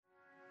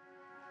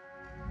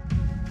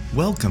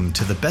Welcome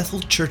to the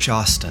Bethel Church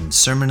Austin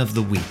Sermon of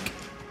the Week.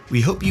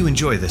 We hope you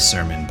enjoy this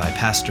sermon by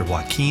Pastor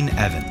Joaquin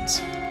Evans.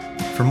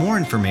 For more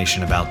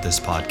information about this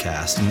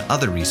podcast and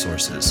other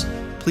resources,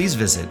 please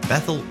visit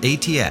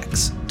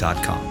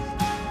bethelatx.com.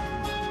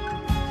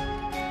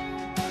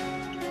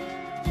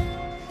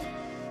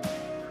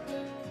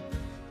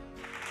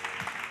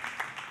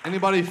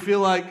 Anybody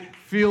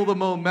feel the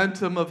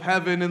momentum of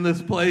heaven in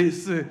this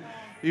place?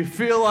 You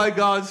feel like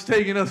God's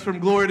taking us from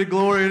glory to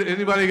glory?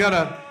 Anybody got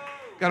a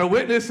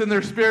witness in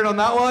their spirit on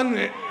that one?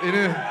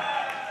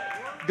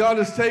 God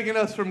is taking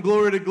us from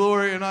glory to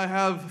glory, and I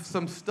have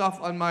some stuff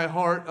on my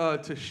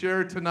heart to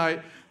share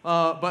tonight.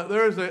 But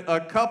there's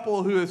a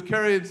couple who is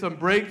carrying some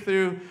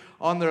breakthrough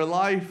on their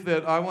life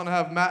that I want to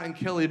have Matt and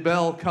Kelly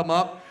Bell come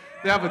up.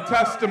 They have a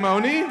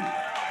testimony.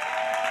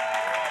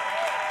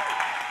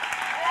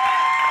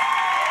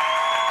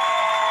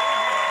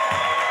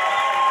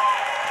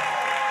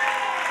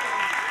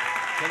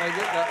 Can I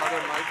get that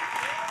other mic?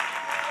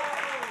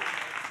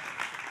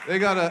 They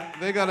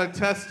got a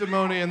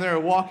testimony, and they're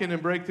walking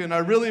in breakthrough. And I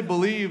really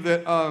believe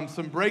that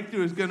some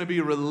breakthrough is going to be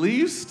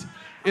released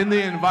in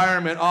the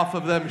environment off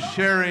of them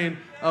sharing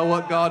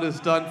what God has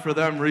done for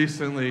them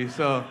recently.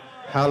 So,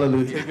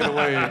 hallelujah. Take it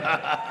away.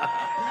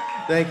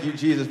 Thank you,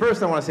 Jesus.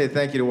 First, I want to say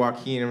thank you to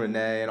Joaquin and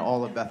Renee and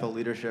all of Bethel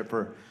leadership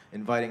for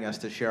inviting us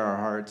to share our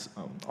hearts.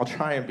 I'll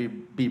try and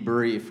be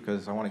brief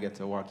because I want to get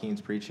to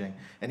Joaquin's preaching,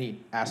 and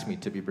he asked me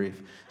to be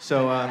brief.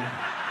 So,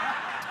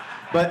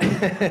 but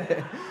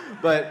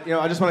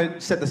I just want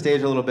to set the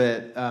stage a little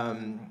bit.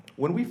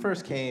 When we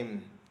first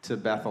came to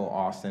Bethel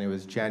Austin, it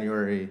was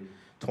January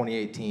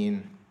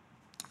 2018.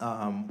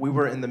 We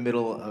were in the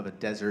middle of a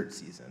desert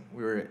season.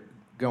 We were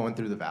going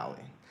through the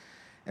valley.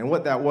 And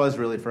what that was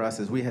really for us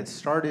is we had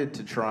started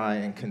to try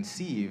and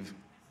conceive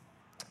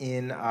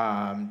in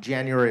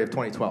January of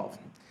 2012.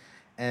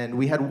 And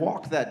we had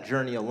walked that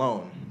journey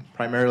alone,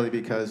 primarily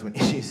because when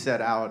you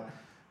set out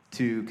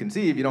to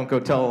conceive, you don't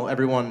go tell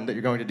everyone that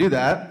you're going to do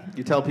that.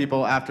 You tell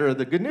people after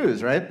the good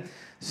news, right?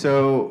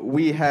 So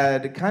we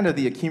had kind of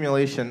the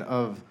accumulation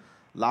of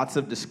lots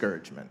of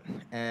discouragement.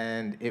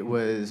 And it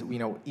was,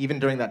 even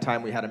during that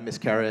time, we had a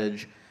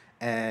miscarriage.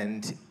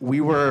 And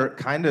we were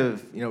kind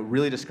of,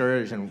 really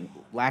discouraged and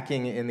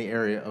lacking in the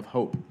area of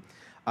hope.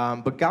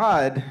 But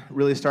God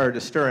really started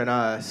to stir in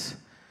us,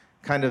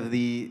 kind of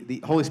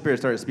the Holy Spirit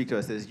started to speak to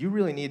us as you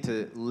really need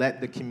to let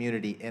the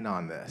community in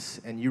on this.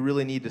 And you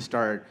really need to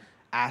start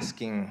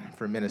asking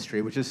for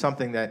ministry, which is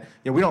something that,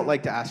 we don't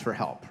like to ask for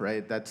help,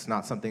 right? That's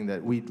not something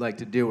that we'd like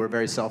to do. We're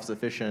very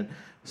self-sufficient,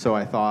 so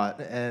I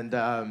thought. And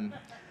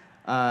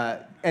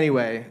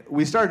anyway,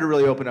 we started to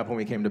really open up when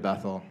we came to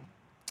Bethel.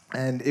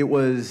 And it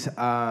was,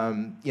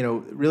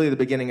 really the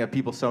beginning of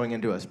people sowing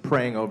into us,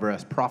 praying over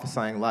us,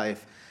 prophesying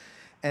life.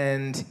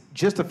 And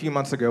just a few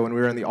months ago when we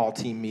were in the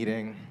all-team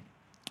meeting,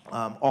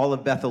 all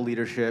of Bethel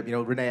leadership,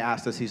 Renee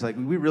asked us, he's like,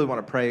 we really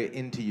want to pray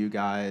into you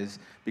guys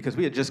because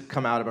we had just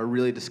come out of a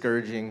really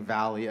discouraging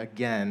valley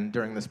again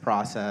during this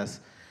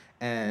process.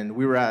 And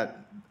we were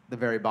at the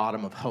very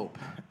bottom of hope.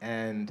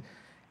 And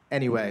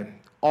anyway,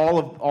 all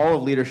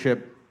of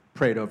leadership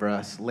prayed over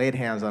us, laid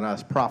hands on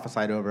us,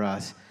 prophesied over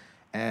us.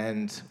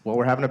 And,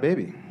 we're having a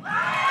baby.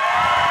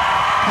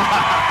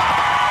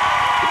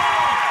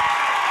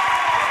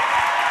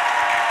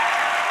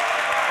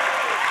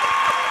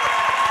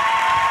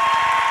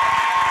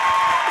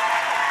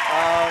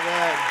 Oh,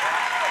 man.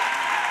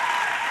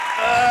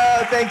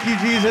 Thank you,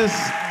 Jesus.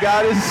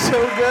 God is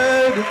so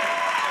good.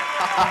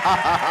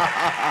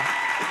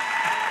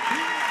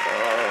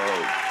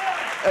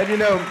 And,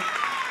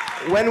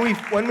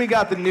 when we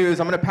got the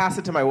news, I'm going to pass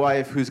it to my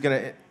wife, who's going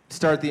to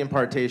start the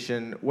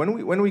impartation.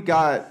 When we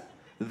got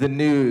the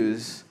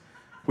news,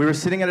 we were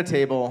sitting at a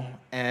table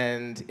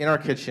and in our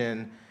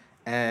kitchen,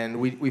 and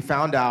we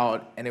found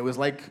out, and it was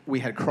like we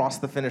had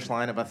crossed the finish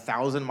line of a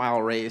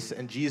 1,000-mile race,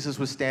 and Jesus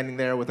was standing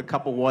there with a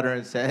cup of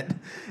water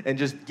and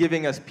just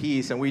giving us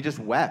peace, and we just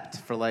wept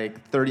for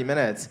like 30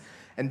 minutes.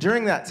 And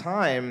during that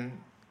time,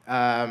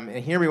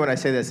 and hear me when I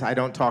say this, I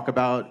don't talk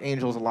about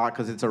angels a lot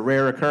because it's a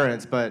rare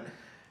occurrence, but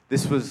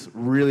this was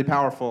really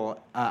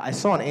powerful. I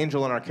saw an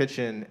angel in our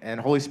kitchen, and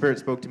Holy Spirit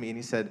spoke to me, and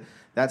he said,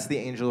 that's the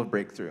angel of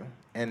breakthrough.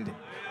 And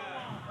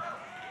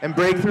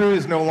breakthrough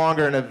is no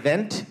longer an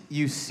event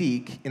you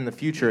seek in the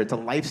future. It's a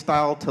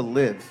lifestyle to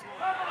live.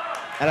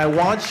 And I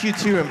want you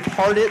to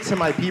impart it to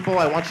my people.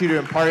 I want you to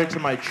impart it to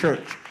my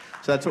church.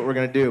 So that's what we're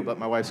going to do, but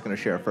my wife's going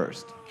to share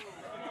first.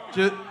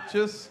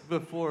 Just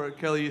before,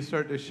 Kelly, you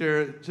start to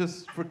share,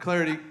 just for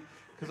clarity,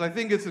 because I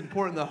think it's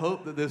important, the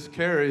hope that this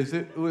carries.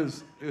 It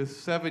was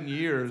 7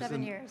 years.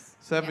 7 years.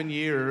 7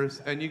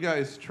 years, and you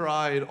guys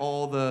tried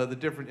all the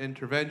different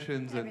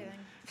interventions, everything.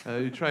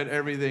 And you tried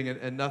everything,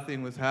 and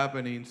nothing was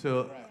happening.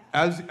 So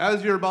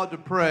as you're about to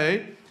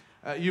pray,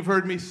 you've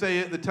heard me say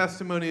it, the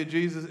testimony of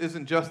Jesus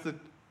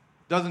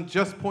doesn't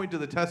just point to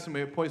the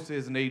testimony, it points to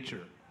his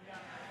nature.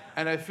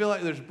 And I feel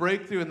like there's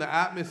breakthrough in the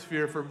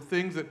atmosphere for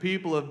things that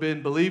people have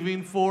been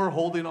believing for,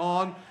 holding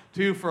on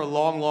to for a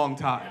long, long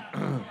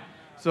time.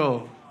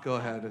 So, go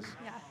ahead.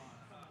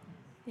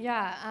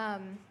 Yeah.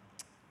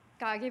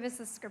 God gave us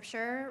this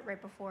scripture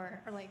right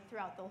before, or like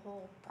throughout the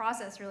whole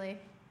process, really.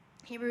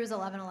 Hebrews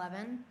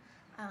 11:11.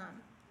 I'm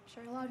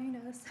sure a lot of you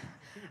know this.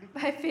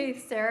 By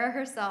faith, Sarah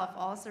herself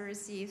also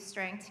received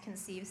strength to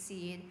conceive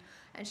seed,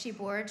 and she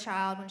bore a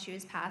child when she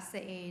was past the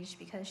age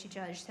because she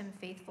judged him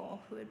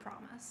faithful who had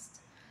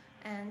promised.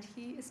 And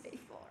he is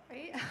faithful,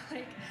 right?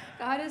 Like,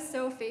 God is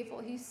so faithful.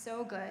 He's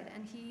so good.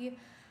 And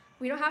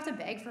we don't have to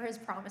beg for his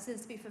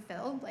promises to be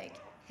fulfilled. Like,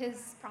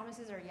 his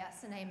promises are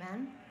yes and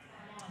amen.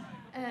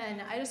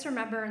 And I just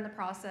remember in the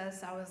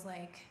process, I was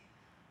like,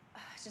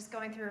 just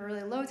going through a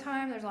really low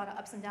time. There's a lot of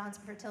ups and downs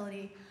in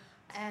fertility.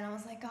 And I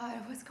was like, God,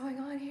 what's going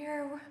on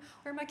here? Where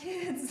are my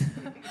kids?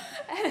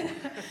 And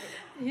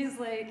he's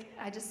like,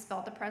 I just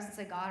felt the presence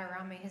of God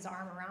around me, his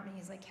arm around me.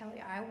 He's like,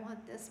 Kelly, I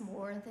want this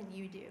more than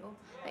you do.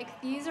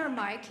 Like, these are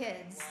my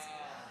kids.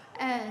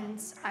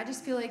 And I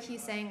just feel like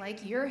he's saying,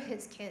 like, you're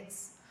his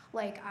kids.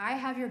 Like, I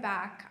have your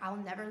back. I'll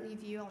never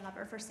leave you. I'll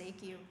never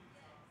forsake you.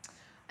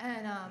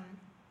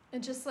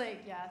 And just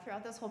like, yeah,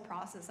 throughout this whole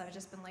process, I've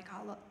just been like,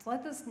 oh,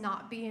 let this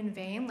not be in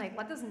vain. Like,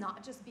 let this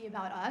not just be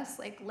about us.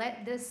 Like,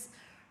 let this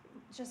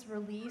just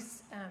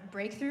release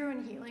breakthrough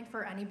and healing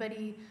for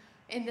anybody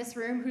in this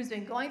room who's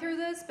been going through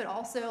this, but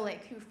also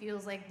like who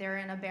feels like they're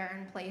in a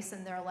barren place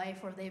in their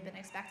life where they've been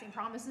expecting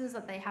promises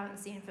that they haven't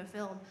seen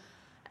fulfilled.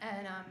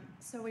 And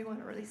so we want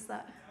to release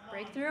that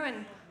breakthrough.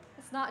 And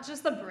it's not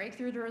just the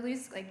breakthrough to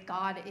release, like,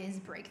 God is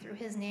breakthrough.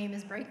 His name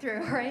is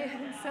breakthrough, right?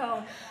 And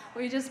so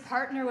we just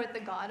partner with the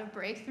God of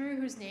breakthrough,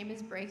 whose name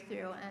is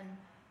breakthrough.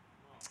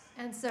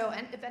 And so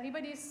if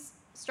anybody's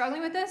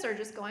struggling with this or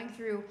just going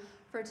through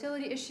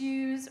fertility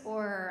issues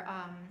or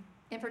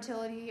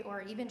infertility,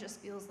 or even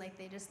just feels like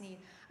they just need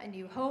a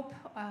new hope,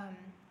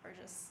 or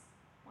just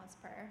wants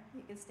prayer,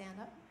 you can stand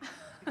up.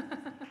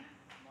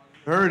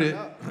 Heard it.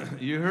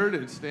 You heard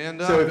it.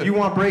 Stand up. So if you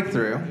want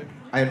breakthrough,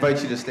 I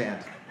invite you to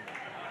stand.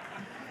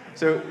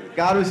 So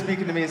God was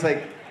speaking to me. It's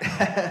like,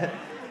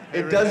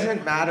 it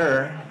doesn't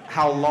matter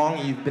how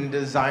long you've been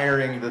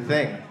desiring the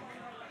thing.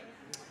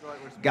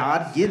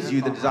 God gives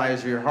you the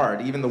desires of your heart.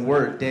 Even the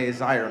word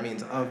desire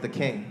means of the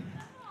king.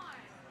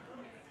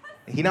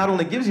 He not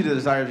only gives you the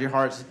desires of your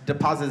heart,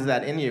 deposits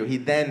that in you, he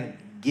then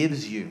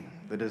gives you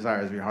the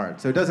desires of your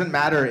heart. So it doesn't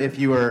matter if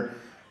you were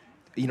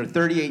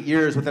 38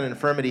 years with an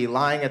infirmity,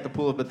 lying at the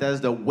pool of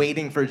Bethesda,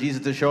 waiting for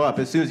Jesus to show up.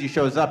 As soon as he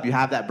shows up, you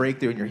have that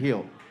breakthrough and you're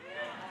healed.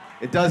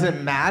 It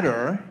doesn't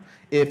matter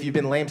if you've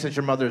been lame since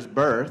your mother's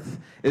birth.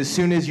 As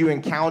soon as you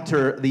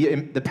encounter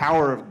the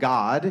power of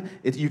God,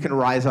 you can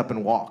rise up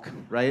and walk,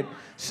 right?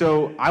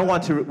 So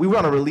we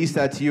want to release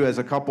that to you as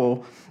a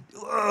couple,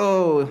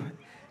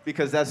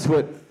 because that's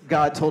what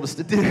God told us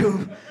to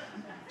do.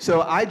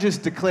 So I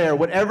just declare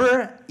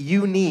whatever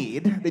you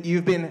need that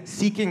you've been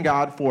seeking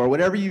God for,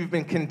 whatever you've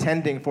been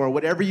contending for,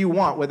 whatever you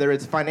want, whether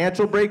it's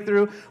financial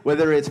breakthrough,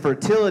 whether it's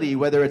fertility,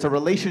 whether it's a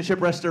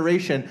relationship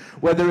restoration,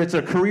 whether it's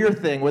a career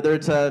thing, whether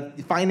it's a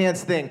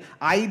finance thing,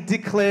 I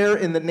declare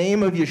in the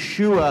name of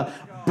Yeshua,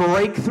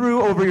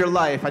 breakthrough over your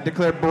life. I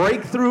declare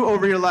breakthrough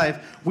over your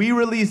life. We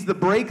release the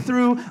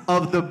breakthrough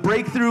of the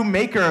breakthrough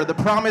maker, the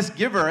promise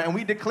giver, and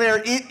we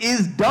declare it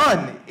is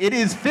done. It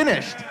is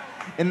finished.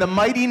 In the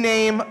mighty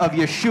name of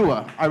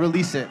Yeshua, I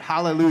release it.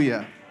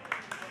 Hallelujah.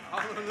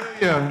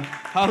 Hallelujah.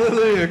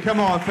 Hallelujah. Come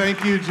on.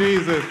 Thank you,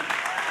 Jesus.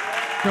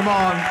 Come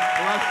on.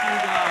 Bless you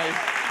guys.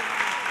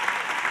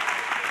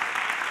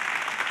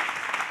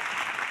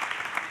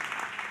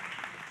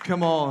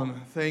 Come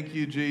on. Thank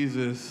you,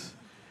 Jesus.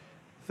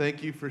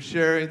 Thank you for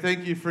sharing.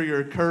 Thank you for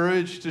your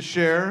courage to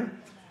share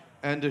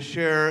and to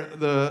share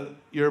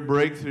your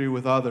breakthrough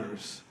with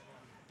others.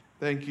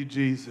 Thank you,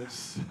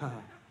 Jesus.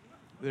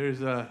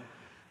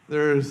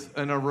 There's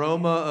an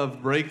aroma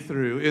of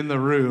breakthrough in the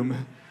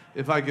room,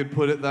 if I could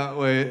put it that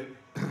way.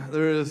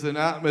 There is an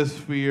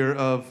atmosphere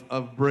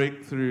of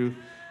breakthrough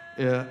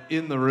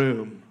in the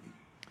room.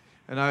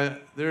 And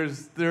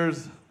there's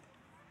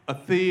a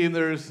theme,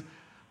 there's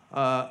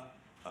a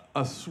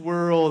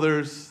swirl,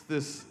 there's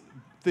this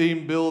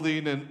theme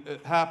building, and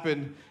it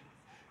happened.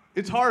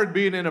 It's hard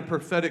being in a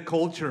prophetic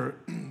culture.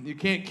 You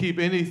can't keep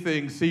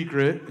anything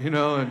secret,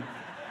 and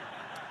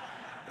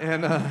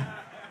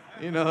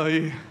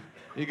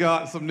you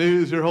got some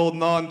news you're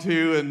holding on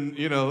to, and,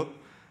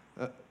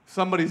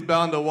 somebody's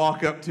bound to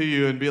walk up to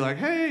you and be like,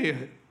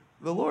 hey,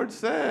 the Lord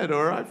said,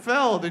 or I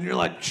felt, and you're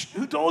like,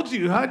 who told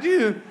you? How'd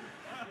you?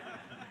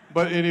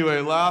 But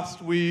anyway,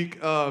 last week,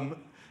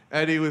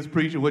 Eddie was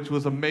preaching, which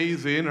was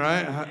amazing,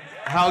 right?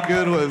 How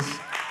good was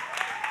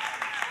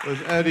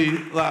Eddie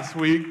last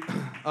week?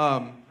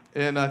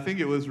 And I think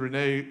it was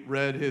Renee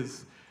read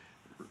his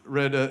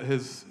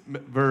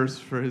verse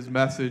for his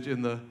message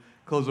in the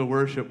close of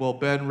worship. Well,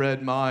 Ben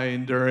read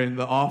mine during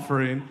the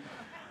offering.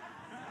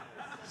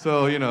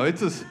 So,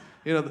 it's just,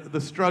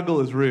 the struggle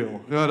is real.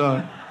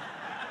 But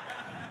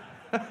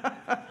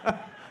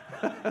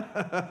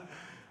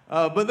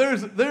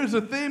there's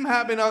a theme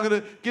happening. I'm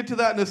going to get to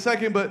that in a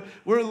second. But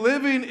we're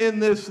living in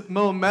this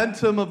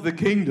momentum of the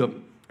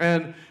kingdom.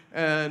 And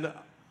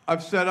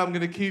I've said, I'm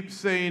going to keep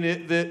saying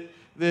it, that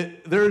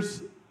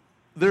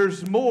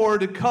there's more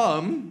to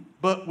come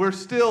but we're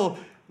still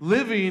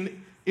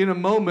living in a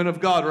moment of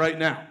God right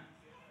now.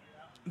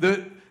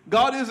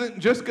 God isn't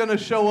just going to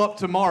show up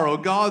tomorrow.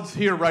 God's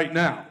here right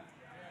now.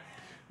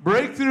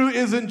 Breakthrough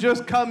isn't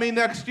just coming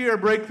next year.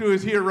 Breakthrough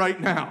is here right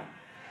now.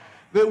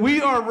 That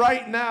we are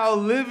right now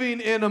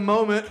living in a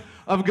moment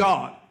of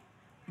God.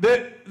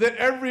 That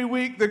every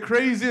week the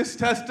craziest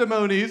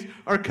testimonies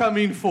are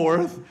coming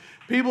forth.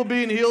 People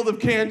being healed of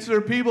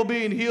cancer, people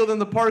being healed in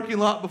the parking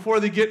lot before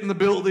they get in the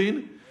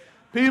building,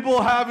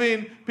 people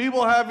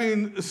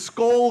having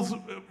skulls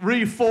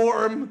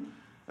reform,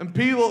 and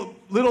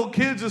little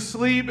kids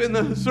asleep in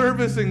the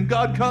service, and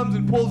God comes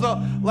and pulls out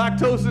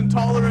lactose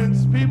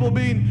intolerance, people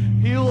being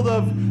healed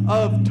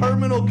of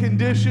terminal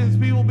conditions,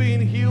 people being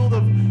healed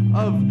of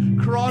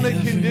chronic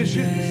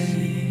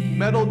conditions,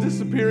 metal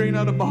disappearing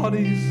out of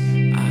bodies.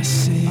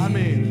 I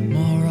mean,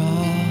 more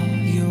of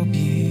your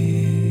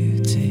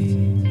beauty,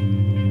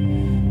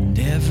 and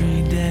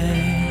every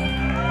day.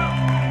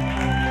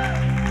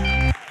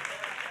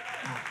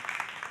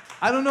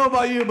 I don't know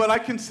about you, but I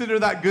consider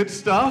that good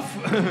stuff.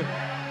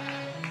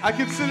 I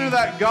consider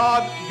that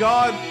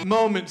God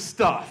moment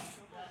stuff.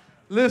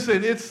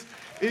 Listen,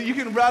 you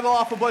can rattle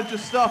off a bunch of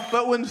stuff,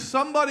 but when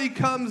somebody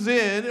comes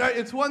in,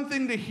 it's one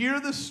thing to hear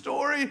the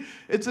story,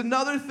 it's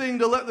another thing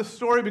to let the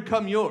story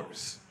become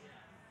yours.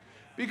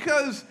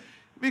 Because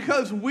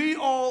we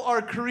all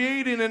are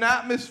creating an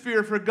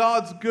atmosphere for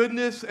God's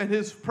goodness and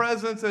His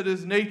presence and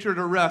His nature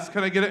to rest.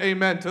 Can I get an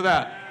amen to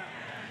that?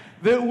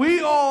 That we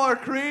all are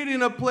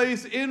creating a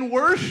place in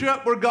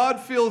worship where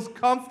God feels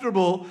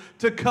comfortable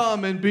to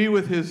come and be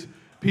with His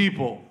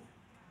people.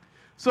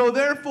 So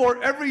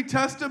therefore, every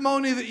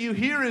testimony that you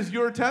hear is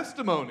your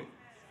testimony.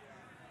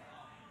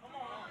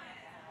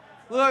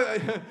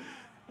 Look,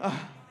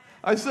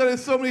 I said it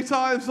so many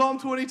times, Psalm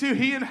 22,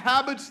 He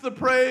inhabits the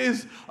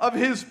praise of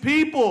His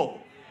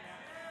people.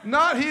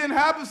 Not He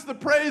inhabits the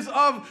praise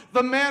of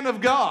the man of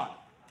God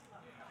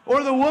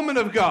or the woman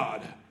of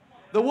God.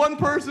 The one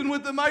person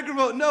with the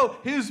microphone. No,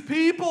 His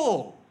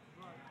people.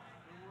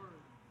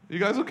 You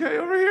guys okay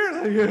over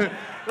here?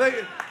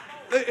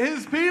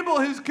 His people,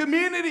 His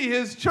community,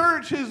 His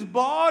church, His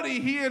body,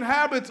 He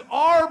inhabits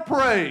our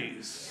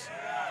praise.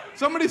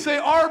 Somebody say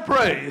our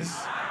praise.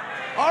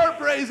 Our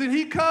praise. And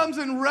He comes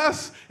and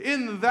rests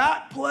in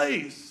that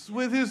place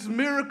with His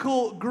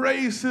miracle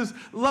grace, His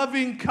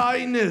loving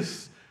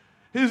kindness,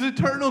 His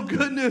eternal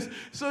goodness.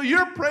 So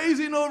you're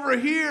praising over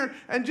here,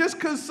 and just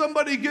because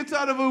somebody gets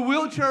out of a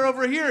wheelchair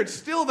over here, it's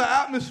still the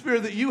atmosphere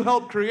that you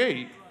helped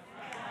create.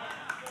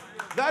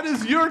 That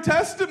is your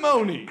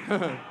testimony.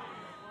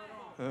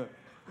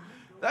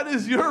 That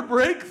is your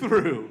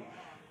breakthrough.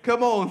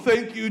 Come on,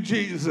 thank you,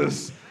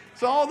 Jesus.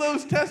 So all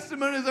those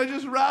testimonies I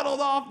just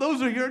rattled off,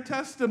 those are your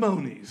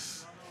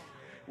testimonies.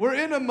 We're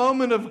in a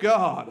moment of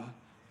God.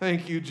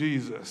 Thank you,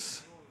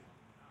 Jesus.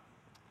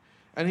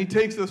 And He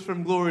takes us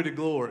from glory to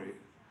glory.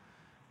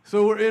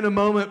 So we're in a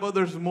moment, but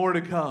there's more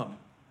to come.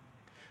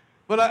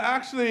 But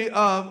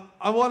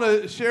I want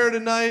to share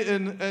tonight,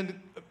 and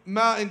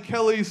Matt and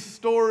Kelly's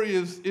story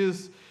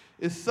is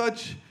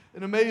such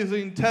an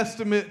amazing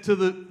testament to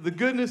the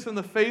goodness and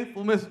the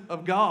faithfulness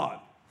of God.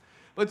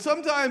 But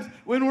sometimes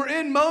when we're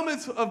in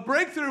moments of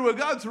breakthrough, where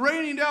God's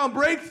raining down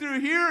breakthrough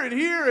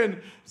here,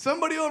 and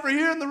somebody over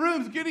here in the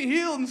room's getting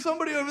healed, and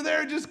somebody over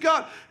there just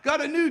got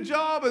a new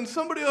job, and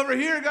somebody over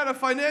here got a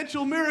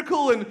financial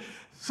miracle, and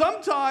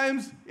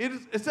sometimes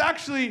it's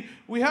actually,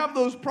 we have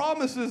those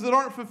promises that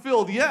aren't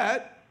fulfilled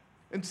yet,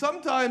 and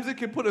sometimes it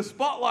can put a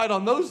spotlight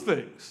on those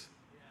things.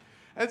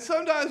 And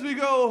sometimes we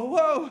go,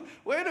 whoa,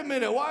 wait a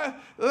minute, why?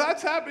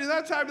 That's happening,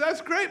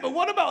 that's great, but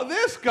what about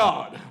this,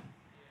 God?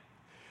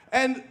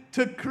 And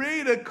to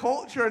create a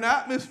culture, an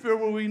atmosphere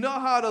where we know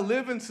how to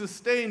live and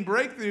sustain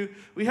breakthrough,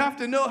 we have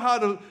to know how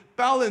to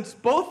balance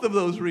both of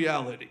those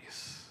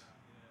realities.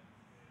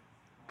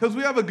 Because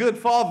we have a good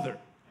Father.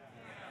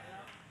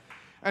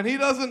 And He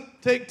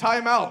doesn't take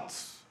time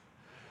outs.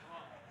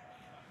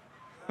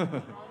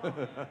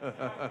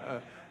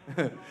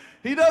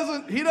 He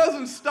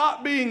doesn't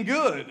stop being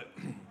good.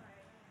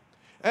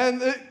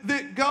 And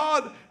that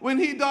God, when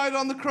He died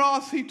on the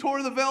cross, He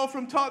tore the veil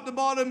from top to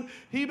bottom.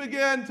 He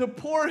began to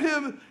pour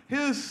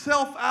His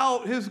self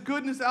out, His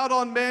goodness out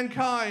on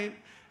mankind.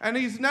 And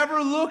He's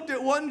never looked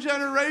at one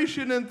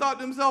generation and thought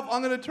to Himself,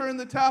 I'm going to turn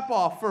the tap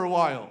off for a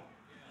while.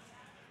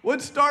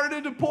 What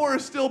started to pour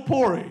is still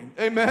pouring.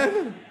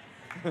 Amen?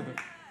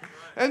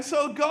 And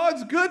so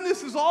God's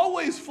goodness is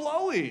always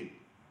flowing.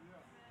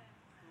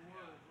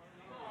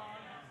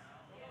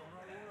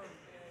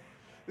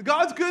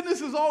 God's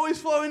goodness is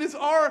always flowing. It's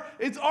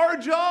our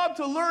job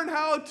to learn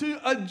how to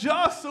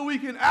adjust so we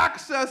can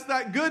access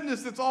that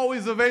goodness that's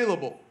always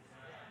available.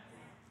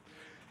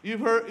 You've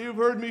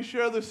heard me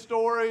share the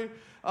story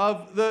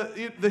of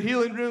the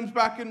healing rooms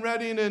back in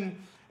Redding,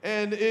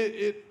 and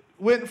it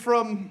went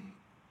from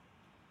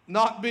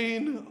not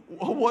being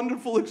a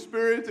wonderful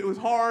experience. It was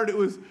hard. It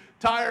was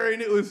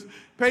tiring. It was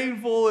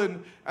painful,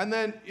 and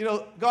then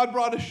God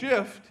brought a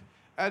shift.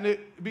 And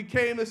it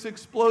became this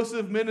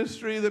explosive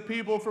ministry that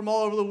people from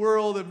all over the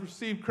world have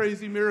received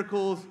crazy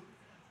miracles.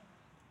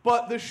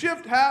 But the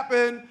shift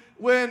happened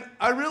when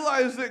I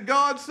realized that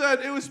God said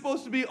it was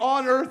supposed to be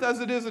on earth as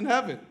it is in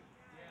heaven.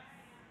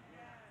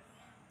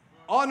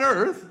 On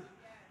earth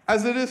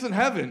as it is in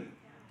heaven.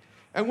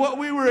 And what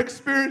we were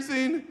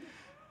experiencing,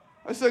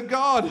 I said,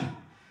 God,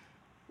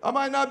 I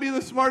might not be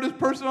the smartest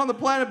person on the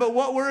planet, but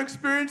what we're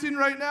experiencing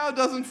right now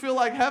doesn't feel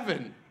like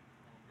heaven.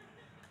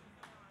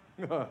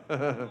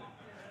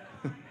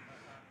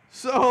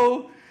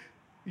 So,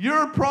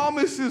 your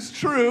promise is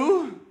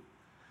true.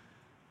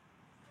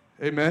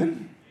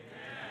 Amen.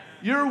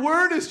 Your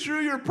word is true,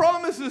 your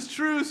promise is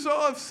true,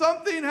 so if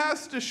something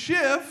has to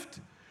shift,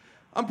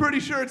 I'm pretty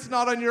sure it's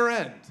not on your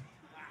end.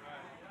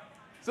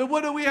 So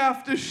what do we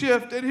have to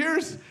shift? And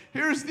here's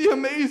the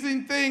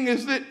amazing thing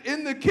is that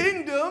in the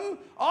kingdom,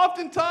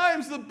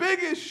 oftentimes the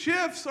biggest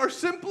shifts are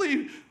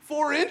simply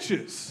 4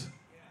 inches.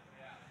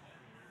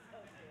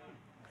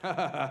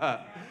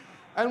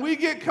 And we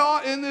get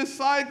caught in this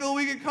cycle,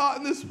 we get caught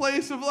in this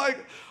place of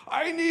like,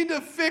 I need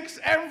to fix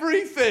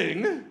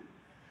everything.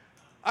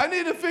 I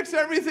need to fix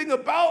everything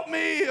about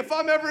me. If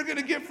I'm ever going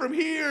to get from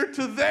here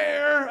to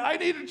there, I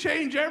need to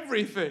change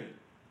everything.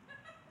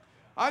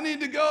 I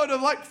need to go to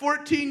like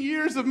 14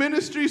 years of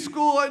ministry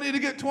school. I need to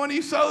get 20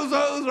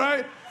 sozos,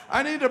 right?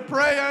 I need to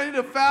pray. I need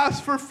to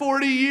fast for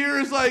 40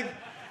 years. Like,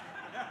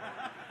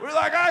 we're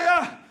like,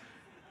 I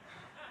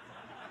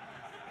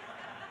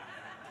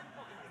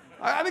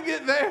got to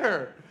get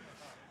there.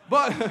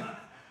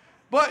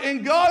 But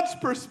in God's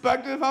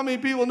perspective, how many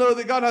people know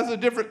that God has a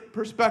different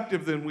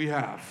perspective than we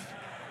have?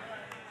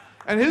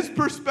 And his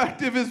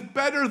perspective is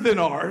better than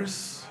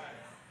ours.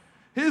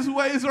 His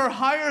ways are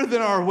higher than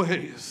our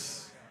ways.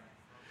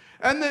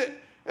 And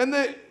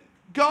that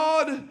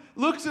God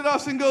looks at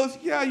us and goes,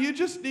 yeah, you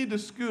just need to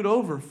scoot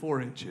over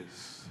 4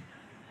 inches.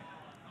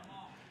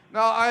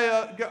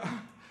 Now,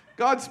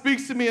 God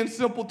speaks to me in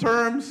simple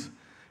terms,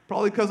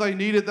 probably because I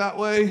need it that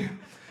way.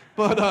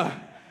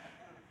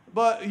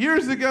 But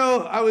years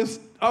ago, I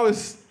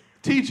was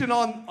teaching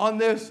on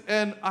this,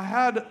 and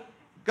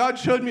God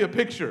showed me a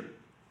picture.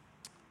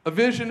 A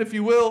vision, if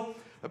you will,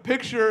 a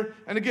picture,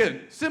 and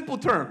again, simple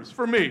terms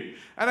for me.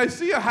 And I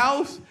see a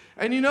house,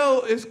 and you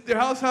know, the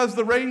house has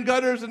the rain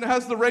gutters, and it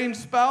has the rain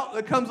spout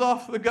that comes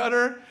off the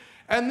gutter.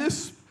 And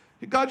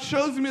God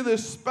shows me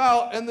this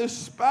spout, and this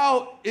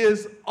spout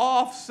is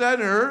off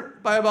center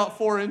by about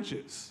 4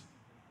 inches.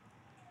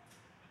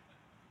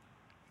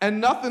 And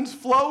nothing's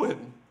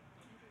flowing.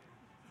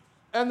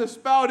 And the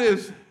spout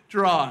is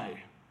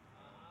dry.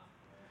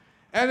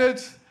 And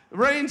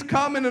rain's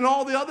coming and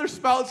all the other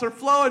spouts are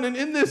flowing. And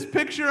in this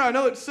picture, I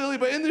know it's silly,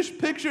 but in this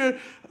picture,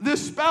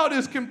 this spout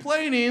is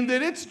complaining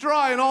that it's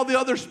dry and all the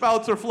other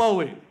spouts are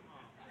flowing.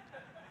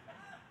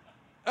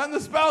 And the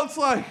spout's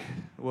like,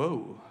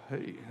 whoa,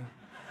 hey.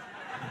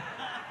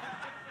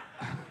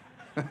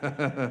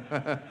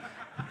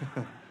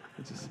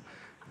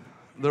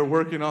 They're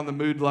working on the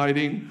mood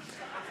lighting.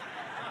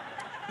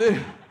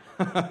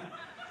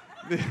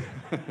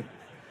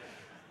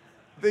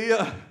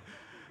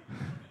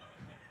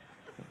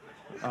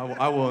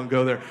 I won't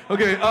go there.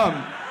 Okay,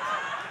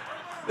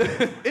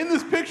 in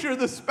this picture,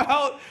 the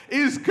spout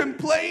is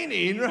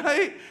complaining,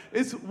 right?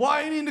 It's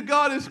whining to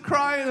God, it's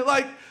crying,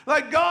 like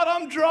God,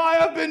 I'm dry,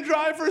 I've been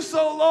dry for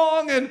so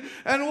long, and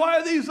why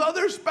are these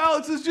other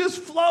spouts is just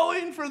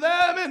flowing for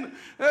them,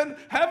 and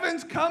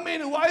heaven's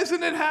coming, and why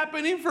isn't it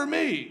happening for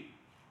me?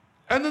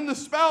 And then the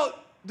spout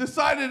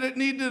decided it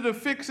needed to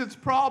fix its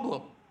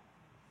problem.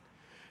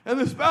 And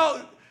the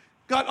spout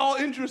got all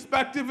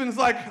introspective and is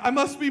like, I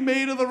must be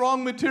made of the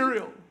wrong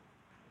material.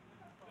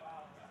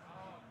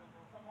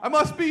 I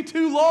must be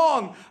too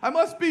long. I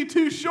must be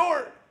too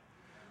short.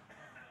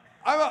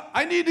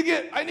 I need to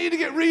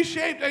get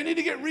reshaped. I need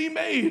to get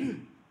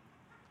remade.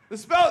 The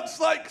spout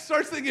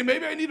starts thinking,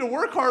 maybe I need to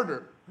work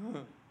harder.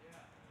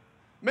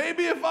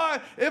 Maybe if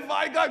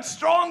I got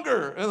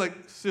stronger. And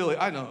like, silly,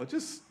 I know.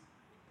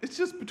 It's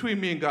just between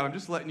me and God. I'm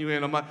just letting you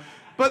in on my.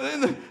 But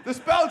then the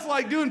spout's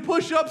like doing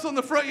push-ups on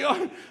the front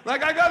yard.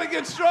 Like, I got to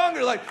get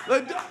stronger. Like,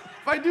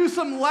 if I do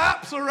some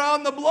laps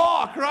around the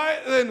block, right,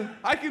 then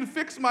I can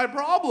fix my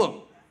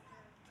problem.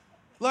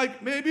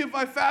 Like, maybe if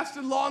I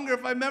fasted longer,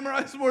 if I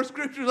memorized more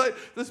scriptures, like,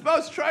 the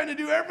spout's trying to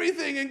do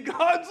everything, and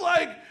God's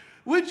like,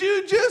 would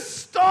you just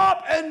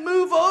stop and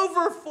move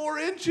over 4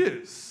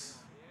 inches?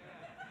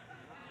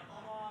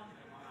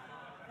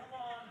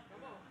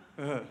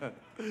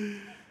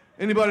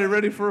 Anybody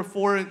ready for a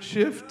 4-inch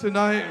shift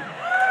tonight?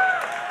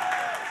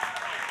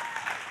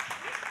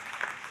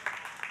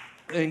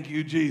 Thank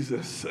you,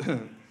 Jesus.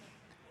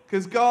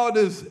 Because God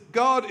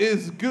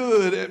is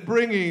good at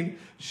bringing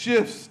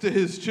shifts to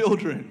his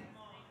children.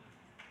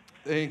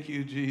 Thank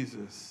you,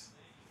 Jesus.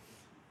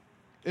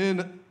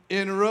 In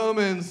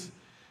Romans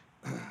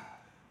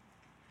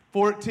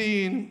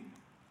 14,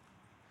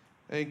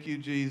 thank you,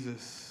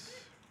 Jesus.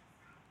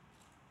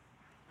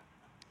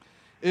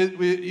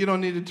 You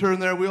don't need to turn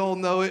there. We all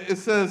know it. It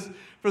says,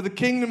 for the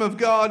kingdom of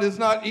God is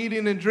not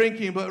eating and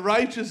drinking, but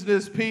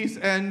righteousness, peace,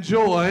 and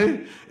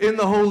joy in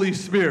the Holy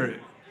Spirit.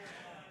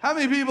 How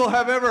many people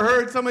have ever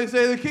heard somebody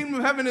say, the kingdom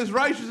of heaven is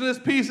righteousness,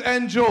 peace,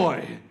 and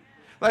joy?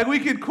 Like we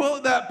could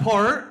quote that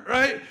part,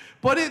 right?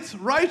 But it's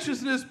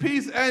righteousness,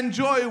 peace, and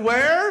joy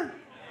where?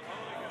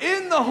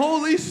 In the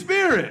Holy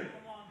Spirit.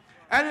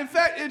 And in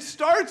fact, it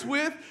starts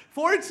with,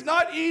 for it's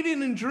not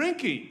eating and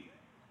drinking.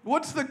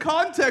 What's the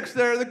context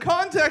there? The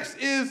context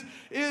is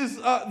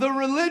the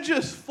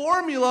religious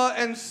formula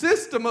and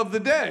system of the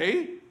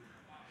day.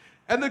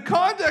 And the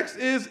context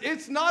is,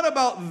 it's not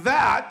about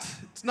that.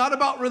 It's not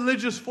about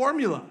religious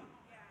formula.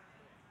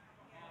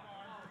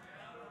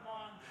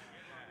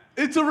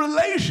 It's a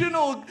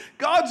relational,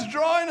 God's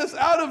drawing us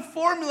out of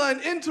formula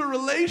and into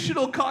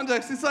relational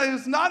context. It's like,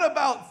 it's not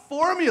about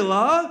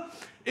formula,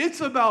 it's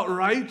about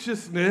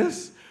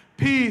righteousness,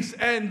 peace,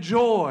 and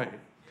joy.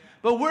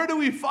 But where do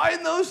we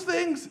find those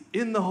things?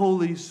 In the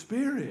Holy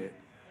Spirit.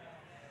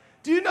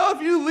 Do you know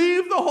if you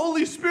leave the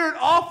Holy Spirit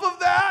off of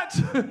that,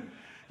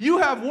 you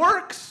have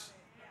works?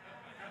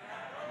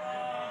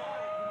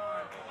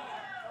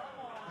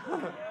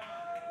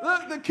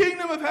 The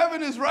kingdom of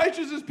heaven is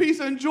righteousness, peace,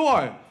 and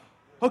joy.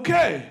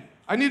 Okay,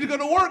 I need to go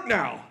to work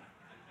now.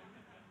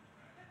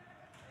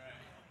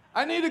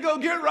 I need to go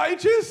get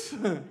righteous.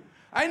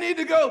 I need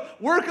to go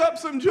work up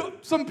some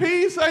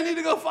peace. I need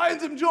to go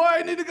find some joy.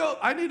 I need to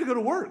go to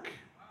work.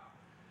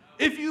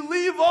 If you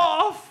leave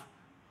off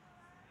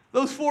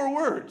those 4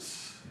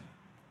 words,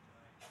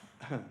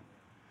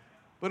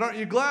 but aren't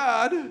you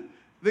glad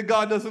that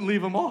God doesn't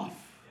leave them off?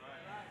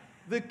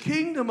 The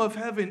kingdom of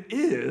heaven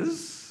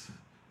is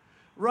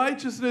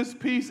righteousness,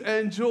 peace,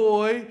 and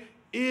joy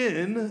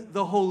in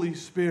the Holy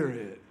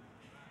Spirit.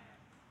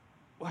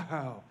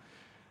 Wow.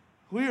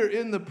 We are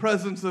in the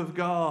presence of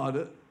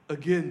God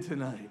again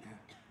tonight.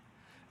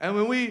 And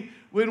when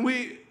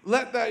we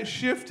let that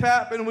shift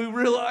happen, we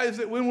realize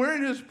that when we're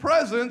in His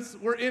presence,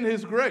 we're in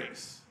His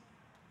grace.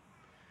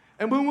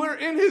 And when we're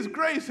in His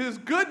grace, His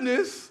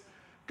goodness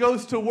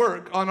goes to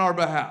work on our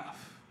behalf.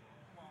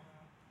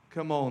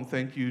 Come on,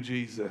 thank you,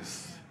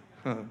 Jesus.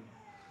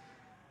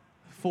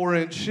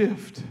 4-inch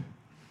shift.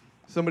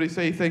 Somebody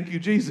say, thank you,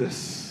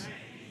 Jesus.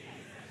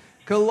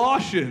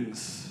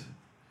 Colossians.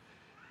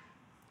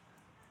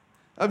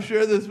 I've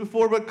shared this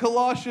before, but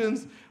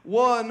Colossians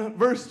 1,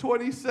 verse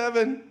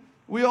 27,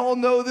 we all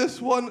know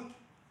this one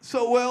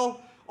so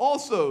well.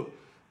 Also,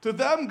 to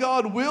them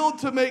God willed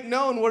to make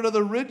known what are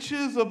the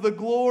riches of the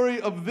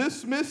glory of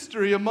this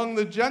mystery among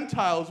the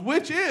Gentiles,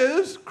 which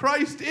is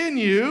Christ in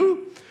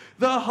you,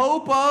 the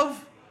hope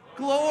of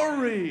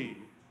glory.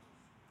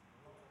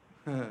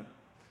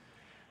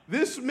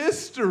 This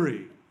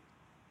mystery,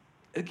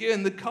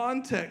 again, the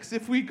context,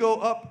 if we go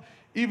up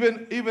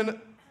even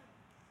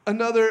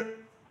another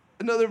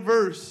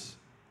verse,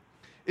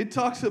 it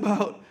talks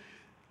about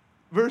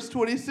verse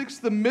 26,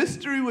 the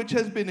mystery which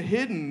has been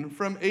hidden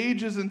from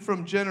ages and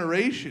from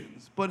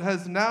generations, but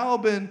has now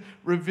been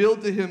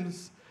revealed to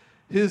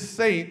his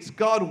saints.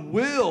 God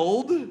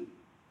willed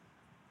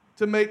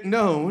to make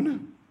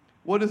known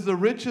what is the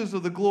riches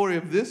of the glory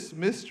of this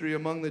mystery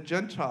among the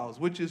Gentiles,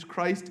 which is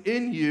Christ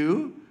in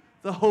you,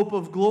 the hope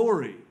of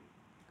glory.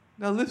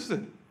 Now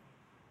listen,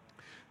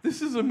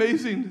 this is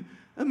amazing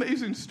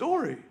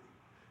story.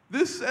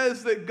 This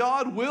says that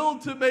God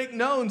willed to make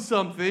known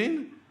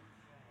something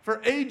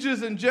for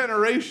ages and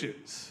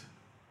generations.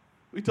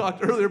 We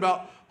talked earlier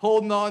about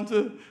holding on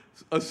to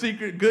a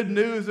secret, good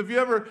news. Have you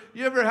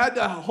ever had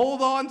to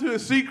hold on to a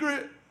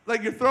secret?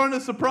 Like you're throwing a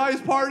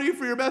surprise party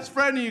for your best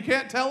friend and you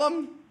can't tell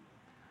them?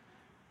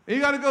 And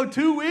you got to go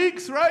 2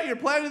 weeks, right? You're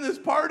planning this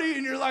party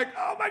and you're like,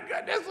 oh my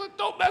goodness,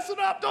 don't mess it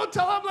up. Don't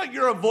tell them. Like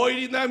you're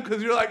avoiding them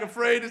because you're like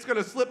afraid it's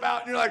going to slip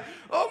out. And you're like,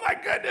 oh my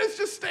goodness,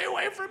 just stay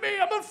away from me.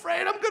 I'm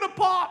afraid I'm going to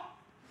pop.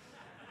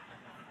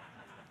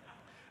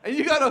 And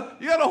you gotta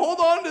hold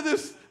on to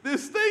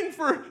this thing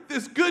for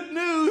this good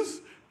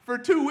news for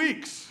 2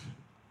 weeks.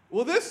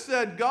 Well, this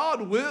said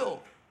God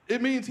will.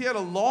 It means He had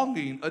a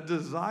longing, a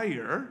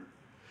desire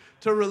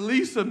to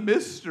release a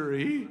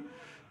mystery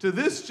to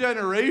this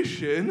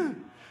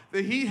generation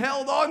that He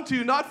held on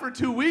to not for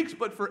 2 weeks,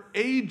 but for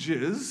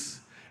ages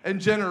and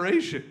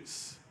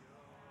generations.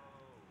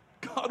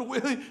 God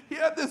willing, He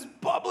had this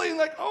bubbling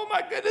like, oh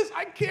my goodness,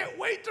 I can't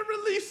wait to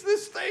release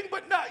this thing,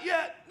 but not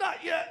yet,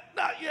 not yet,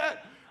 not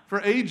yet, for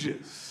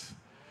ages.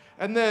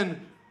 And then,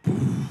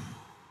 poof.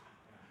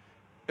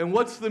 And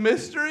what's the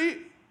mystery?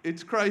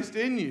 It's Christ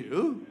in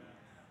you,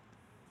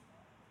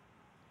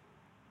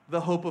 the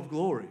hope of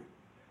glory.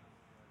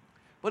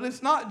 But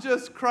it's not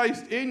just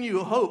Christ in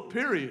you hope,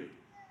 period.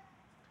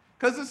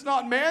 Because it's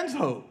not man's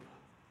hope.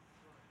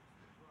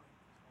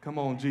 Come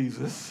on,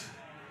 Jesus.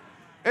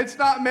 It's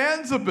not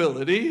man's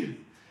ability.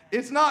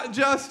 It's not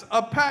just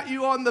a pat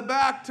you on the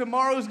back,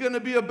 tomorrow's going to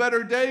be a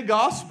better day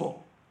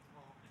gospel.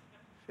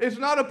 It's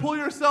not a pull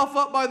yourself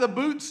up by the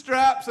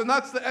bootstraps and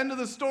that's the end of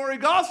the story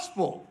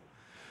gospel.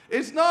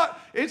 It's not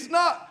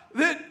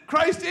that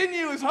Christ in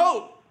you is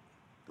hope.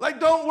 Like,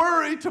 don't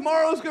worry,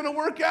 tomorrow's going to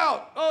work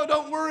out. Oh,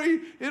 don't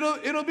worry,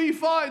 it'll be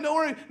fine. Don't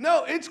worry.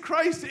 No, it's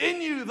Christ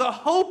in you, the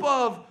hope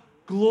of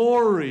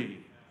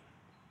glory.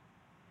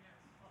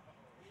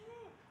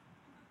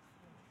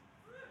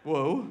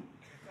 Whoa.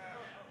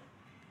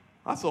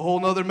 That's a whole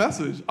nother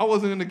message. I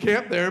wasn't going to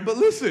camp there, but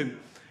listen.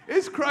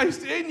 Is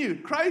Christ in you?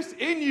 Christ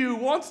in you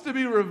wants to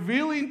be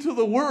revealing to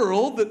the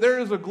world that there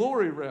is a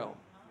glory realm.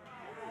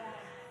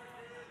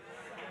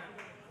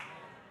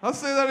 I'll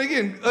say that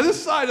again.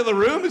 This side of the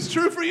room is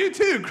true for you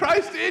too.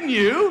 Christ in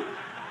you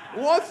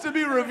wants to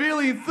be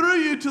revealing through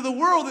you to the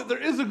world that there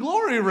is a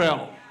glory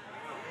realm.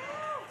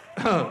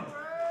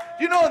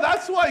 You know,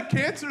 that's why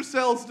cancer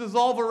cells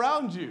dissolve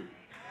around you.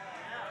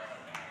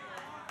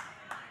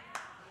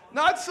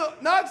 Not so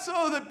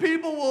that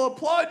people will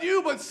applaud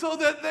you, but so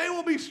that they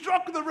will be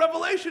struck with the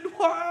revelation,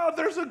 wow,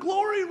 there's a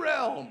glory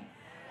realm.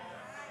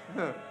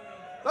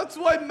 That's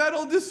why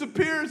metal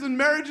disappears and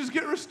marriages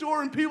get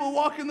restored and people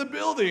walk in the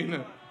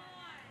building.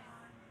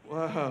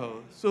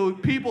 Wow. So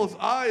people's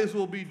eyes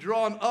will be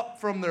drawn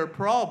up from their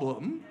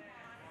problem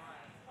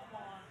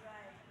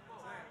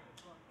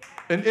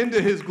and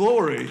into his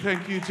glory.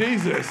 Thank you,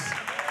 Jesus.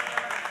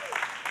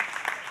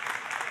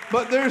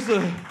 But there's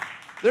a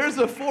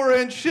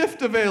 4-inch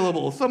shift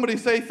available. Somebody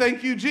say,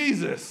 thank you,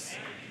 Jesus.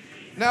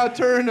 Now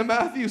turn to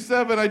Matthew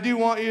 7. I do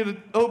want you to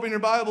open your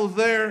Bibles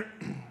there.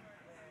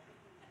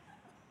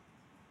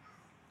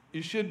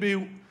 You should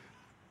be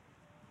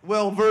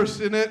well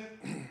versed in it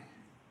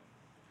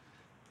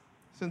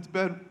since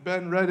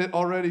Ben read it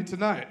already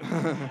tonight.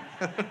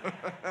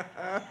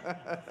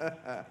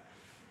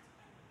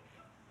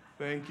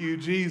 Thank you,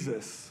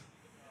 Jesus.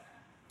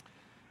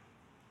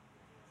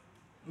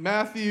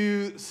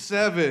 Matthew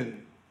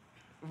 7,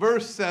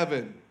 verse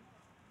 7.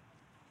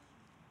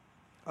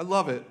 I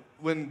love it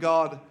when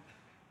God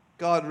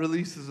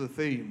releases a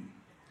theme.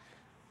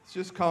 It's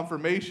just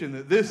confirmation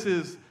that this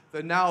is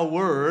the now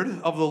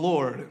word of the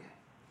Lord.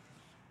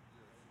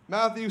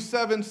 Matthew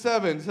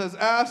 7:7 says,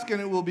 ask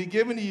and it will be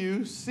given to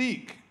you,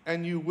 seek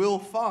and you will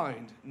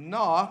find,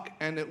 knock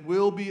and it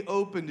will be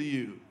open to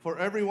you. For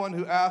everyone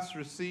who asks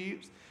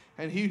receives,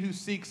 and he who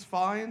seeks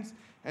finds,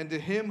 and to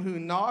him who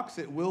knocks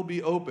it will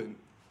be open.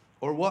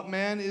 Or what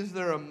man is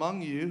there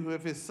among you who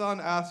if his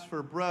son asks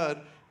for bread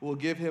will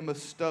give him a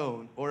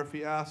stone, or if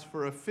he asks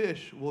for a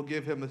fish will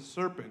give him a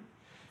serpent?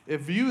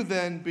 If you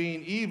then,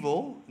 being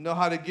evil, know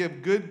how to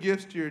give good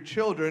gifts to your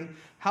children,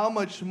 how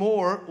much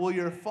more will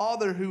your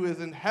Father who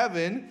is in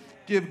heaven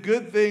give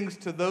good things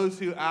to those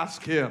who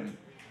ask him?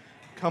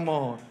 Come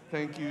on.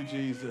 Thank you,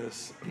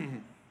 Jesus.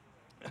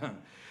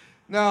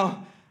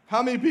 Now,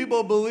 how many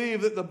people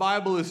believe that the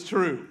Bible is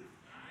true?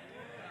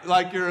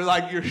 Like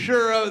you're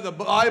sure the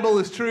Bible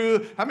is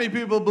true? How many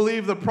people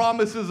believe the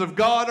promises of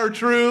God are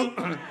true?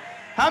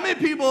 How many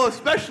people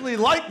especially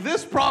like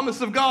this promise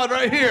of God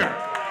right here?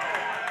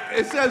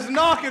 It says,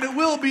 knock and it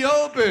will be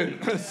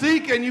open.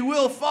 Seek and you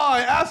will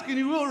find. Ask and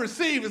you will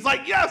receive. It's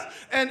like, yes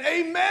and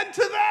amen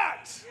to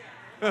that.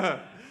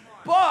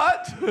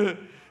 But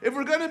if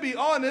we're going to be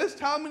honest,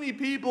 how many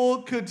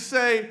people could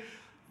say,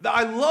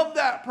 I love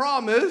that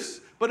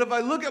promise, but if I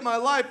look at my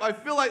life, I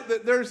feel like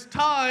that there's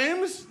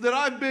times that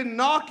I've been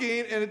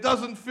knocking and it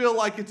doesn't feel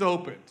like it's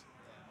opened.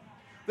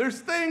 There's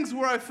things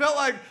where I felt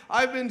like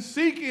I've been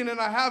seeking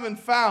and I haven't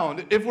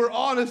found. If we're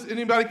honest,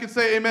 anybody could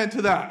say amen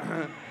to that.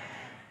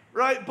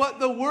 Right? But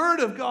the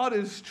Word of God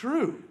is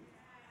true.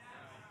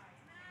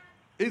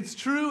 It's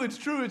true, it's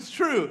true, it's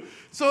true.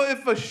 So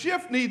if a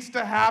shift needs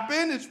to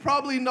happen, it's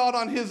probably not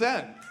on his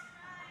end.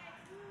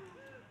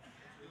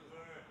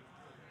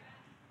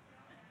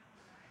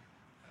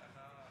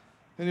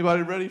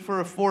 Anybody ready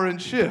for a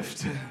 4-inch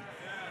shift?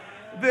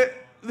 The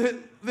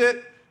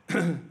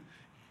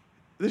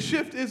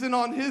shift isn't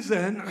on his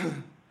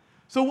end.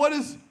 So what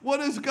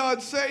is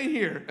God saying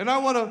here? And I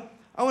want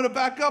to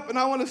back up and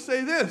I want to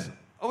say this.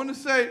 I want to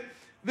say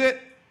that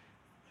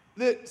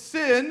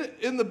sin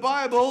in the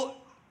Bible,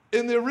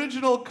 in the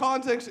original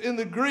context in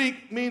the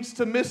Greek, means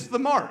to miss the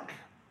mark.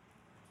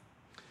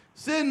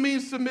 Sin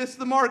means to miss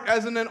the mark,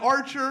 as in an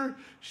archer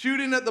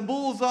shooting at the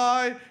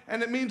bullseye,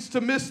 and it means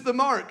to miss the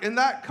mark. And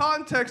that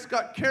context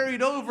got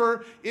carried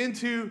over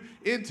into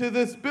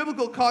this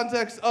biblical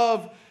context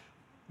of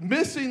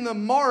missing the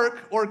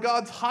mark or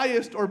God's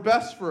highest or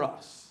best for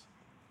us.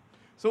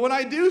 So when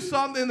I do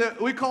something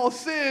that we call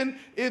sin,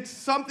 it's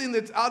something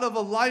that's out of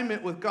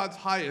alignment with God's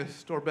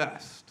highest or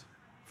best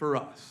for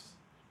us.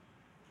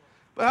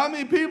 But how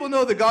many people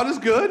know that God is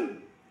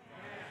good?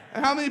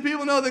 And how many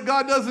people know that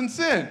God doesn't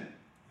sin?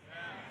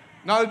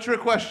 Not a trick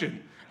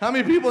question. How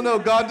many people know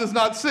God does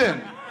not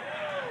sin?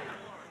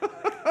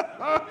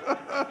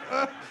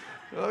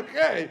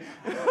 Okay.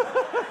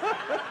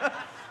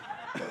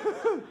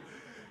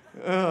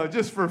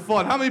 Just for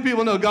fun. How many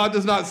people know God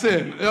does not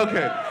sin?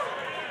 Okay.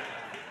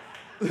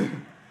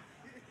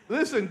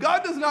 Listen,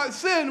 God does not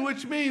sin,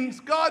 which means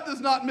God does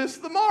not miss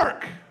the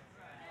mark.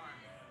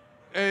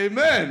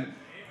 Amen.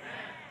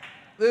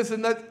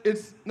 Listen,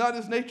 it's not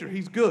his nature.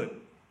 He's good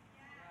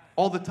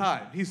all the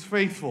time. He's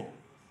faithful.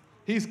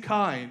 He's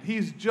kind.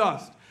 He's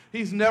just.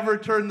 He's never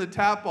turned the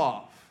tap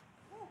off.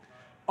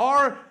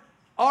 Our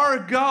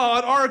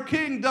God, our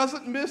King,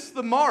 doesn't miss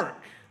the mark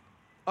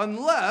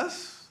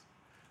unless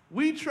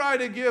we try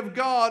to give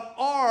God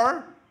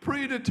our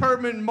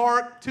predetermined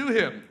mark to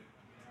him.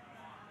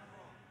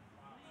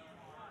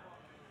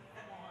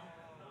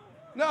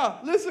 Now,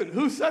 listen,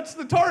 who sets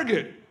the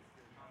target?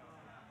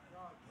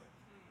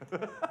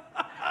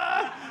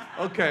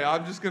 Okay,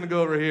 I'm just going to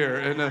go over here.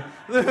 And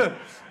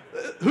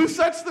who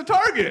sets the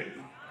target?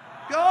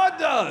 God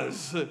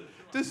does.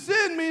 To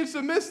sin means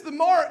to miss the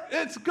mark.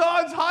 It's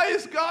God's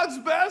highest, God's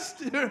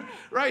best,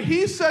 right?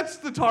 He sets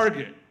the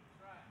target.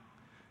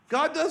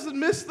 God doesn't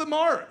miss the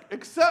mark,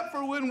 except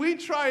for when we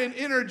try and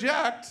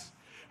interject,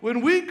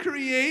 when we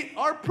create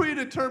our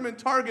predetermined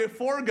target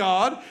for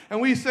God, and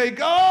we say,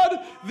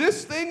 God,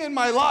 this thing in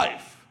my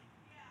life,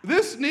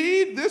 this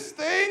need, this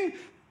thing,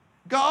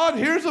 God,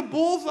 here's a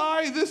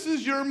bullseye, this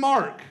is your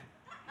mark.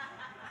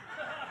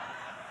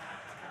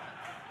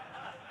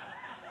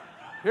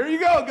 Here you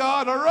go,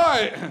 God, all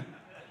right.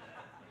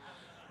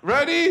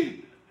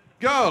 Ready?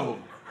 Go.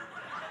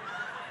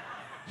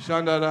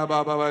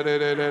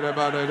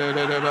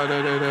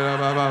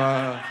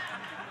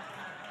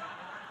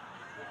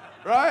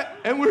 Right?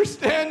 And we're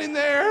standing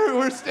there, and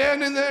we're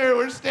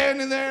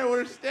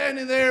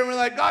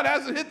like, God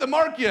hasn't hit the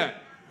mark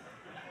yet.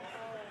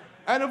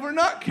 And if we're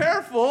not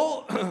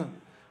careful,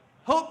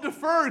 hope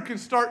deferred can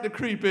start to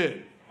creep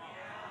in.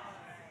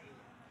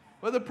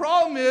 But the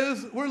problem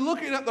is, we're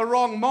looking at the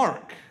wrong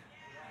mark.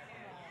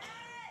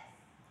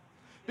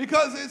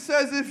 Because it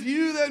says, if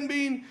you then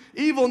being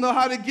evil know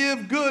how to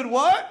give good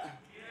what?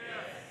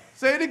 Gifts.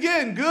 Say it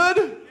again,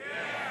 good?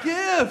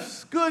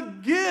 Gifts.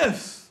 Good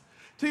gifts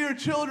to your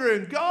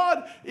children.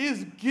 God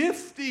is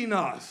gifting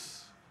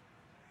us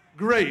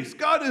grace.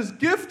 God is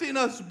gifting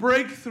us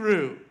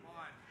breakthrough.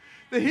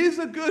 That He's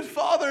a good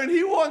Father and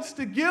He wants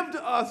to give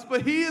to us,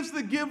 but He is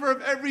the giver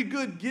of every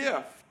good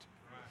gift.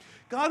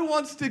 God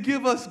wants to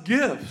give us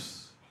gifts.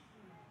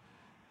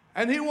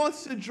 And He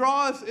wants to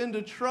draw us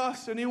into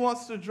trust, and He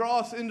wants to draw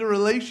us into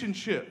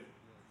relationship.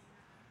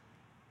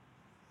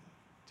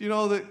 Do you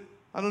know that,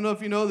 I don't know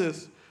if you know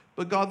this,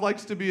 but God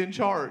likes to be in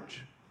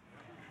charge.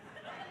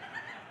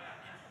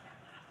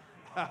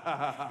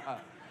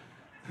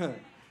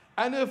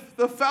 And if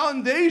the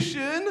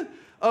foundation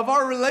of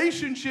our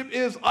relationship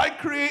is I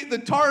create the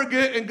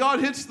target and God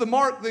hits the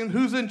mark, then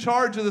who's in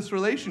charge of this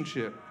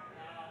relationship?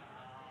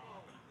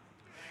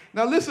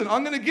 Now listen,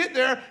 I'm going to get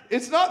there.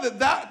 It's not that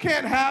that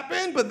can't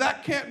happen, but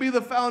that can't be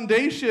the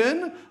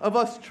foundation of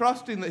us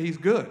trusting that He's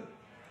good.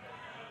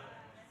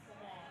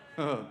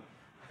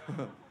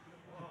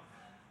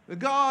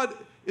 God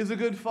is a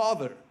good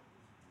Father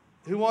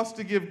who wants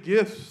to give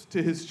gifts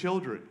to His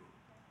children.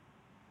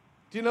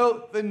 Do you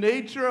know the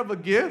nature of a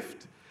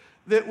gift?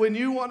 That when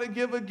you want to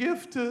give a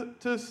gift to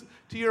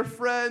your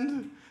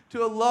friend,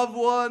 to a loved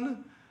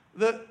one,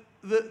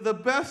 the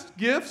best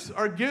gifts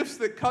are gifts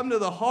that come to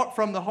the heart,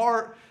 from the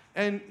heart.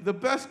 And the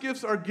best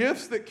gifts are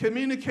gifts that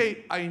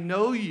communicate, I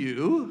know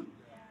you,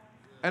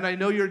 and I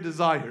know your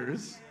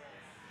desires,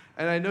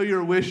 and I know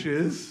your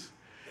wishes,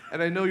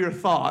 and I know your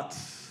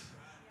thoughts.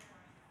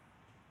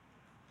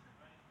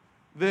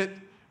 That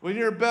when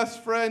your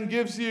best friend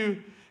gives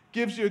you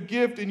a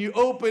gift and you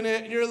open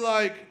it and you're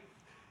like,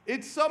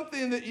 it's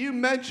something that you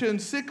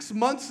mentioned 6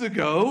 months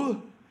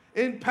ago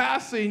in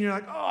passing. You're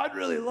like, oh, I'd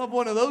really love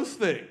one of those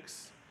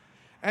things.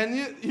 And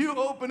you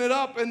open it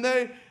up and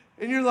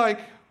you're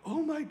like,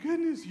 oh my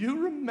goodness, you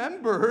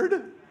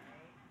remembered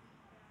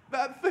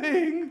that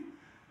thing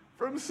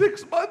from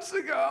 6 months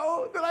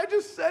ago that I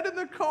just said in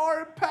the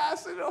car and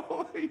passing.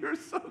 Oh, you're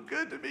so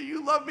good to me.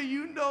 You love me.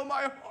 You know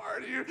my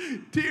heart. Your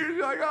tears,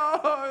 you're like,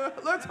 oh,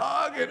 let's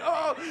hug it.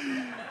 Oh,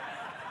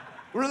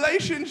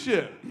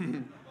 relationship.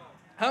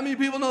 How many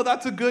people know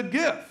that's a good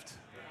gift?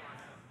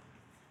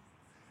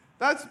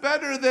 That's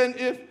better than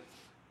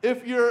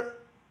if your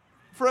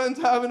friend's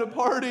having a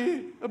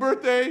party, a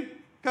birthday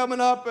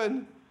coming up,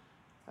 and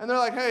they're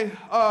like, hey,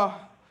 I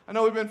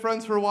know we've been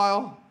friends for a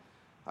while.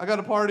 I got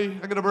a party,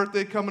 I got a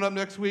birthday coming up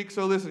next week,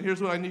 so listen,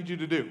 here's what I need you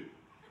to do.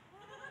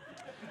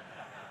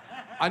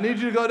 I need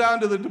you to go down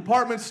to the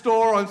department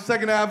store on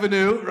 2nd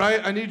Avenue, right?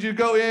 I need you to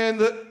go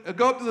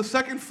up to the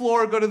 2nd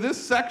floor, go to this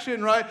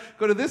section, right?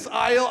 Go to this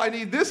aisle. I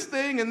need this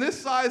thing and this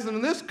size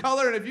and this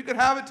color, and if you could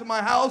have it to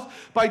my house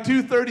by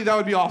 2:30, that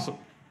would be awesome.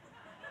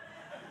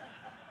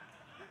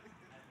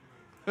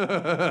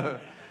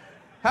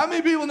 How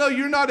many people know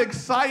you're not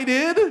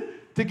excited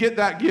to get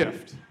that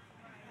gift?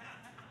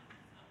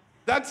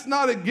 That's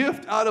not a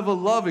gift out of a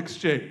love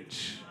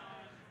exchange.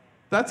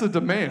 That's a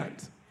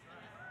demand.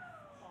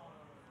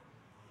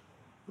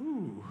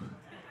 Ooh.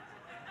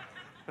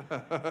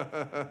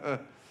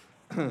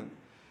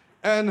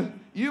 And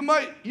you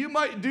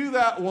might do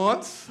that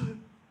once.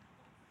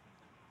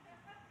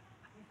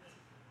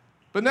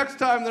 But next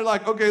time they're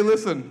like, okay,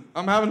 listen,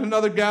 I'm having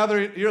another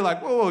gathering. You're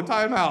like, whoa,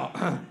 time out.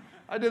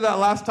 I did that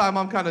last time,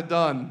 I'm kind of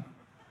done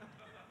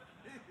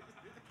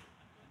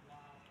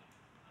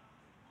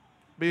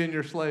being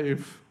your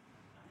slave.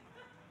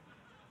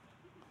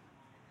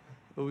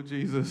 Oh,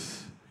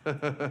 Jesus.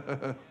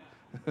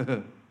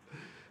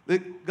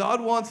 That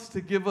God wants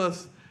to give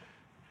us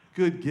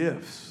good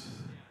gifts.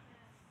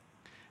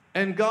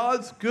 And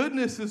God's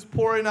goodness is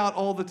pouring out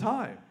all the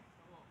time.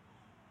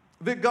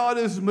 That God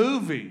is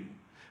moving.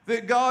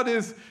 That God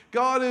is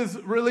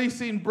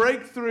releasing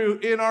breakthrough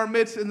in our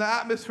midst, in the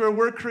atmosphere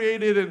we're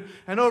created,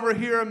 and over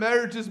here a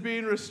marriage is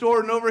being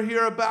restored, and over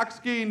here a back's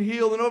getting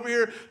healed, and over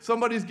here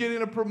somebody's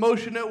getting a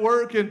promotion at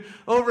work, and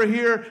over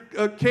here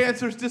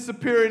cancer's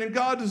disappearing, and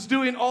God is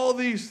doing all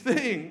these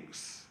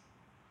things.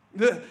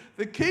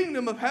 The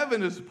kingdom of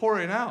heaven is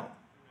pouring out.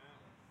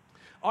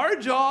 Our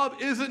job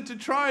isn't to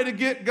try to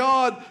get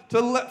God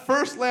to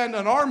first land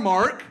on our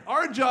mark.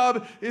 Our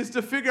job is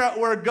to figure out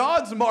where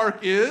God's mark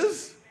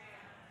is,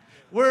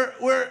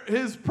 where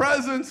his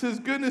presence, his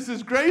goodness,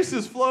 his grace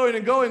is flowing,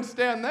 and go and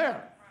stand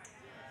there.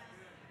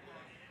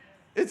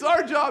 It's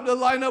our job to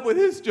line up with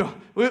his job,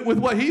 with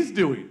what he's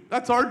doing.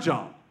 That's our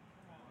job.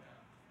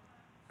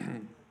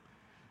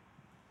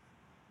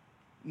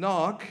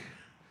 Knock,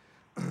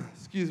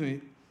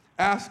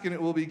 ask and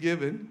it will be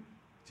given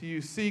to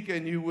you. Seek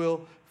and you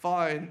will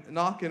find.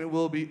 Knock and it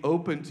will be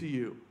open to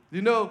you.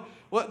 You know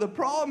what the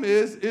problem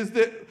is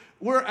that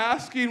we're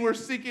asking, we're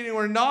seeking, and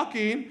we're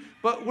knocking,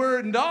 but when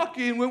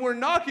we're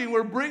knocking,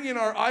 we're bringing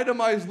our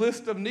itemized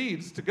list of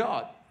needs to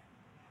God.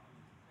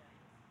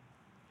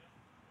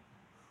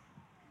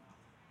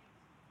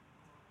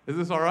 Is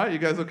this all right? You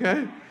guys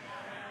okay?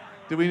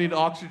 Do we need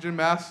oxygen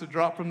masks to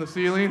drop from the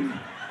ceiling?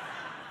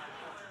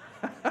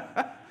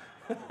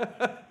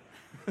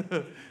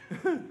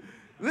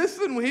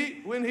 Listen,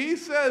 when he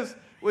says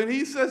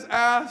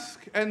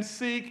ask and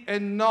seek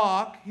and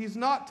knock, he's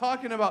not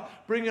talking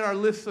about bringing our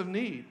lists of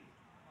need.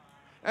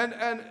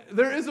 And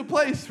there is a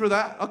place for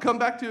that. I'll come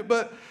back to it.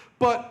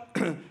 But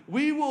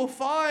we will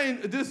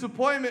find a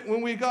disappointment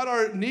when we got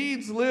our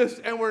needs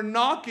list and we're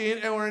knocking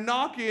and we're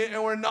knocking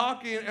and we're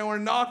knocking and we're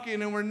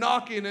knocking and we're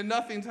knocking and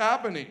nothing's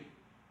happening.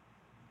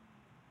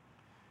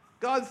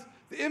 The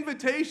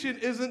invitation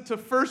isn't to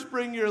first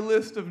bring your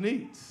list of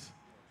needs.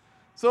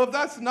 So if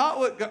that's not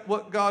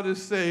what God is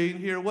saying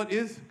here, what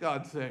is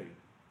God saying?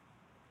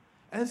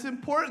 And it's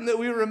important that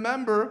we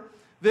remember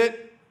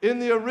that in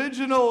the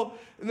original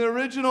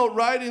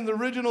writing, the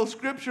original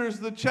scriptures,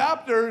 the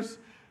chapters,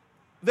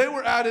 they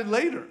were added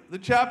later. The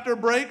chapter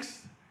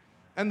breaks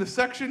and the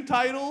section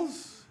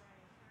titles,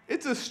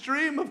 it's a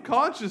stream of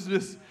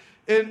consciousness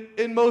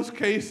in most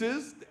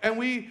cases, and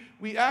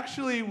we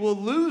actually will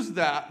lose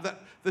that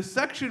the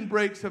section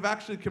breaks have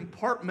actually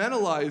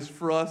compartmentalized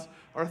for us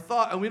our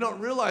thought, and we don't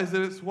realize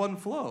that it's one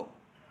flow.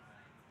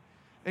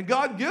 And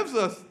God gives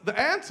us the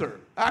answer,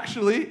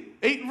 actually,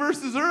 8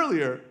 verses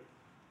earlier.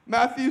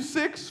 Matthew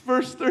 6,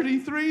 verse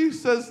 33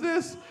 says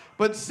this,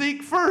 "But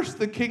seek first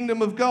the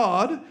kingdom of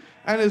God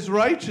and his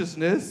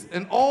righteousness,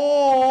 and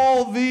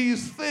all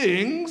these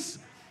things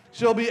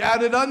shall be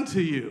added unto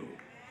you."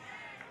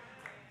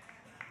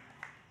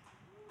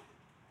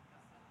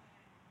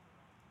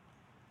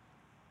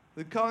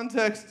 The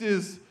context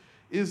is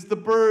the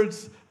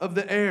birds of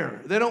the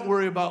air. They don't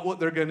worry about what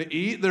they're going to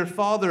eat. Their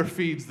Father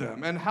feeds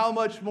them. And how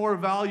much more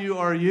value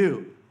are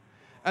you?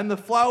 And the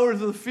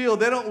flowers of the field,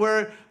 they don't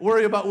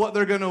worry about what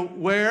they're going to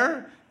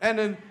wear.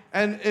 And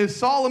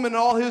Solomon in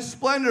all his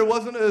splendor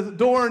wasn't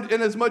adorned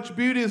in as much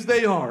beauty as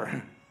they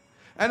are.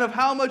 And of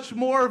how much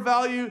more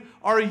value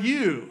are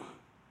you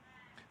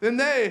than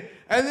they?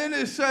 And then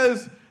it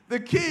says the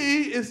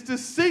key is to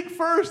seek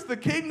first the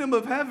kingdom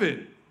of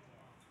heaven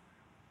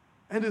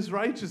and his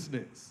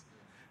righteousness.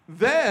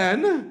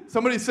 Then,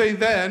 somebody say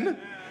then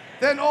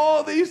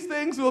all these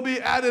things will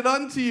be added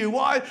unto you.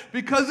 Why?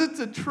 Because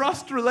it's a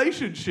trust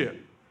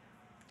relationship.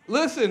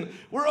 Listen,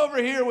 we're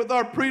over here with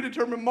our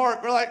predetermined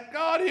mark. We're like,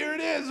 God, here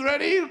it is.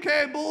 Ready?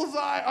 Okay,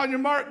 bullseye. On your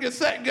mark, get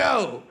set,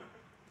 go.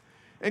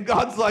 And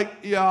God's like,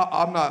 yeah,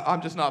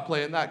 I'm just not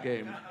playing that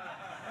game.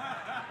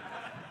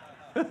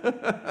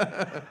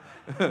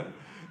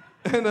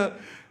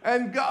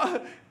 and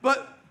God,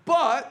 but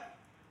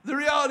the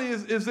reality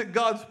is that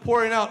God's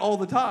pouring out all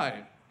the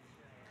time.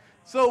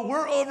 So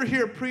we're over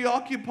here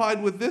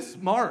preoccupied with this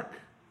mark.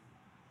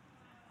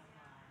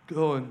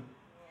 Going,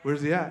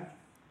 where's he at?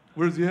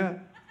 Where's he at?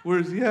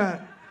 Where's he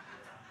at?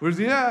 Where's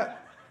he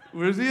at?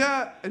 Where's he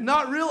at? And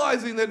not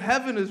realizing that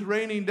heaven is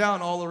raining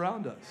down all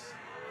around us.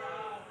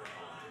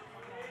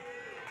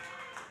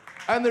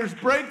 And there's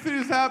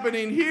breakthroughs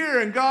happening here,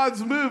 and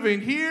God's moving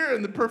here,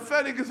 and the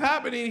prophetic is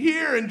happening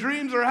here, and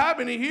dreams are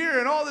happening here,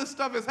 and all this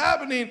stuff is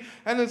happening.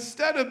 And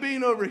instead of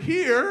being over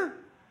here,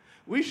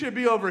 we should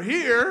be over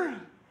here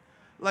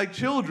like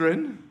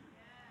children,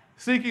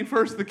 seeking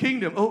first the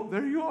kingdom. Oh,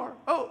 there you are.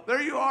 Oh,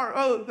 there you are.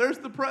 Oh, there's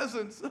the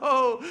presence.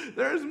 Oh,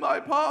 there's my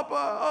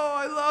papa. Oh,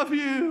 I love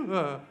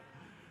you.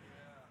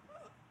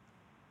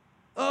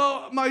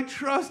 Oh, my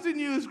trust in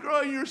you is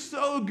growing. You're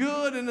so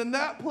good. And in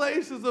that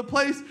place is a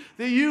place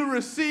that you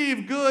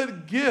receive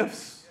good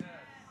gifts.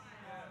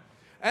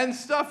 And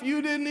stuff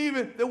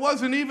that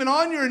wasn't even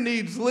on your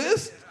needs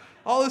list.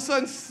 All of a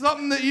sudden,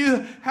 something that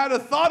you had a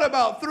thought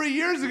about 3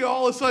 years ago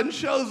all of a sudden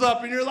shows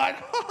up, and you're like,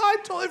 oh, I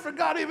totally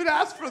forgot to even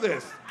ask for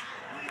this.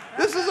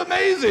 This is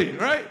amazing,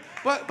 right?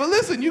 But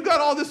listen, you got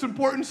all this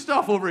important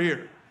stuff over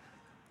here.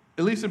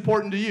 At least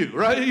important to you,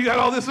 right? You got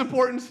all this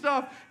important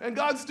stuff, and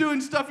God's doing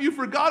stuff you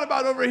forgot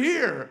about over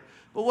here.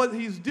 But what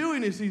he's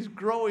doing is he's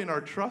growing our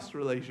trust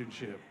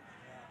relationship.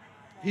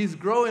 He's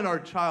growing our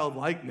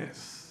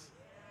childlikeness.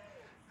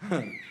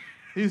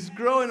 He's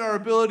growing our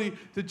ability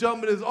to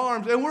jump in his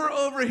arms. And we're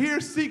over here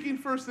seeking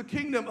first the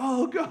kingdom.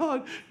 Oh,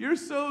 God, you're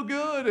so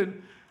good.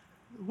 And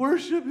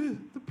worship,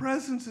 the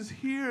presence is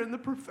here, and the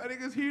prophetic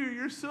is here.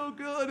 You're so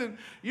good. And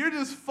you're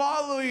just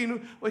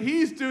following what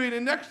he's doing.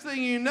 And next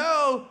thing you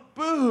know,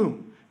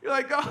 boom. You're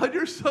like, God,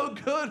 you're so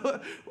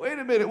good. Wait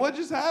a minute, what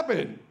just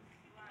happened?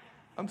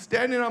 I'm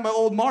standing on my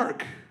old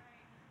mark.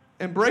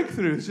 And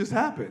breakthroughs just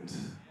happened.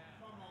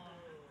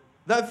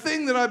 That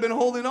thing that I've been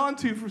holding on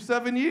to for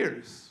 7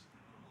 years.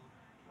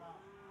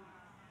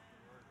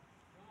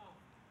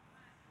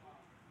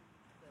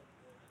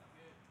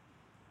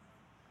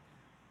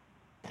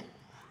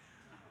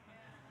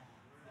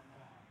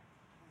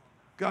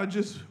 God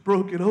just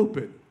broke it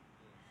open.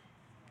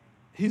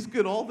 He's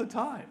good all the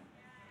time.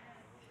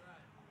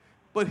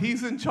 But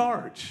he's in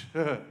charge.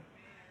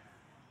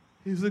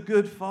 He's a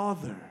good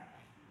father.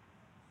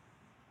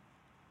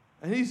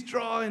 And he's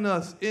drawing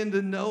us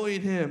into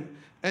knowing him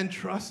and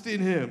trusting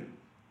him.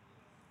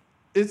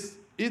 It's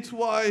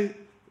why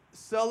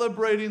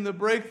celebrating the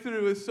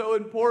breakthrough is so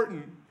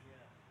important.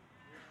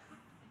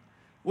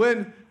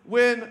 When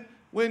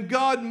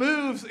God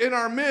moves in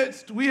our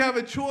midst, we have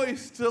a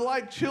choice to,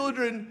 like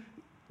children,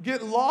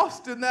 get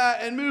lost in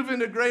that and move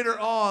into greater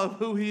awe of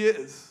who he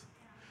is.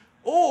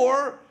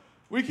 Or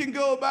we can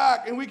go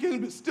back and we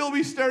can still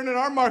be staring at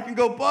our mark and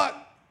go,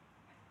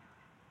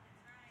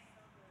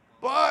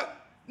 but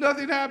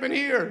nothing happened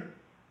here.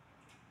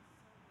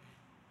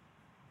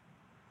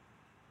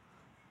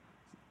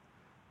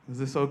 Is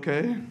this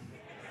okay?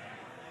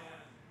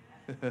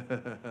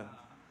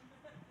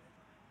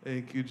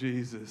 Thank you,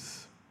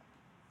 Jesus.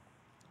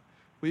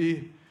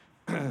 We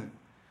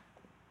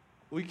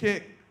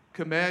can't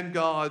command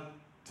God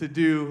to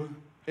do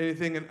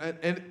anything,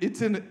 and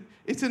it's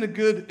in a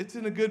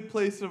good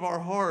place of our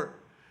heart.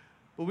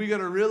 But we got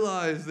to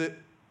realize that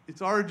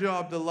it's our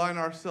job to line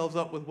ourselves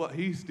up with what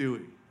he's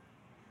doing.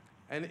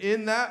 And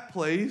in that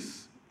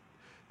place,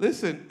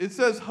 listen, it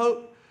says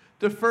hope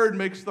deferred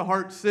makes the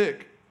heart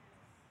sick.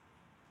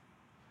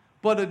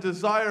 But a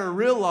desire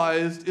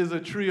realized is a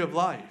tree of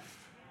life.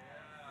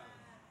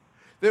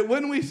 That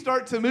when we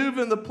start to move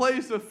in the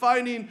place of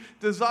finding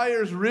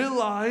desires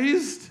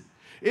realized,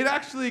 it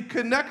actually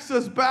connects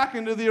us back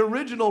into the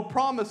original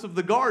promise of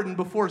the garden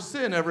before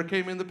sin ever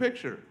came in the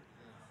picture.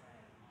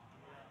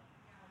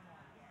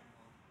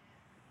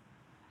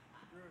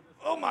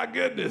 Oh my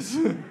goodness.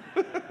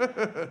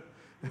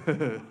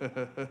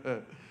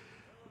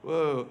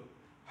 Whoa.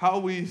 How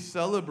we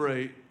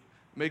celebrate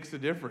makes a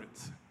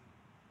difference.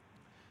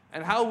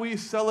 And how we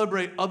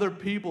celebrate other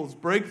people's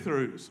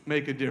breakthroughs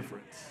make a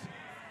difference.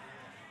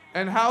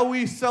 And how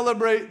we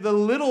celebrate the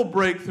little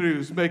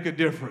breakthroughs make a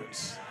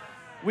difference.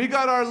 We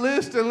got our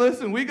list, and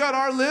listen, we got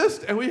our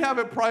list, and we have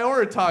it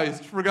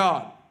prioritized for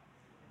God.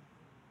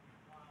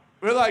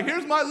 We're like,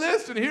 here's my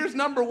list, and here's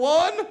number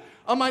 1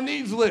 on my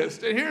needs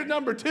list, and here's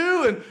number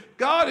 2, and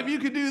God, if you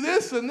could do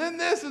this, and then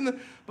this, and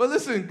but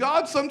listen,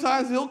 God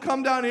sometimes he'll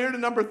come down here to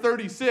number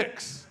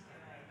 36,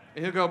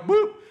 and he'll go,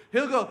 boop,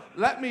 he'll go,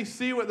 let me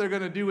see what they're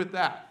going to do with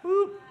that,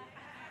 boop.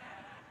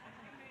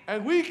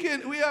 And we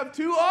have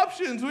 2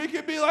 options. We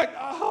could be like,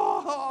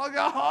 oh,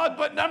 God,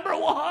 but number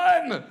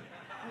 1.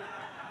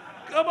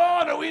 Come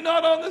on, are we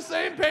not on the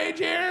same page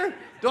here?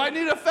 Do I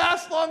need to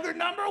fast longer?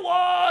 Number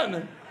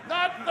 1,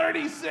 not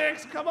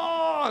 36, come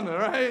on, all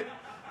right?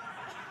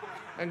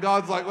 And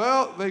God's like,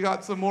 well, they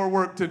got some more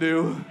work to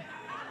do.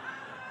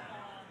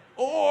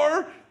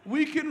 Or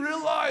we can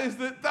realize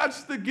that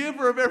that's the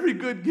giver of every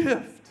good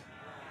gift.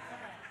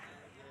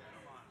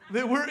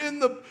 That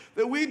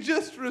we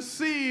just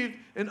received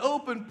an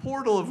open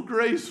portal of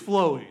grace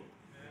flowing.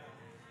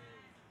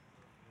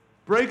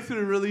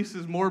 Breakthrough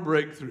releases more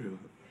breakthrough.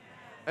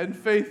 And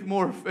faith,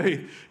 more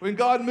faith. When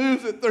God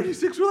moves at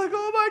 36, we're like,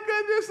 oh my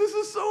goodness, this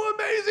is so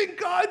amazing.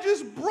 God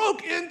just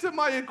broke into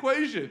my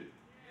equation.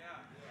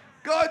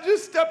 God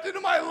just stepped into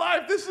my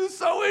life. This is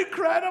so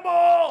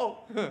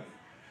incredible.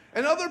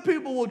 And other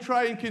people will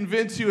try and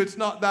convince you it's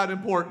not that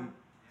important.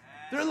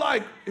 They're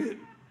like,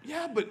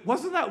 yeah, but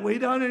wasn't that way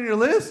down in your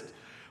list?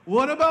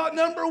 What about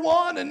number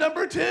 1 and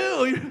number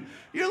 2?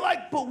 You're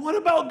like, but what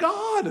about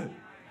God?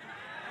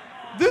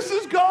 This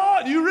is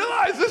God. You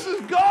realize this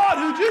is God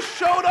who just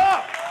showed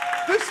up.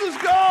 This is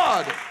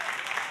God.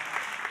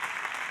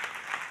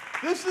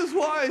 This is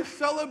why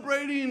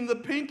celebrating the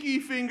pinky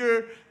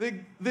finger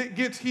that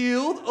gets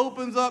healed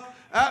opens up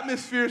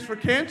atmospheres for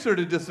cancer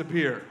to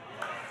disappear.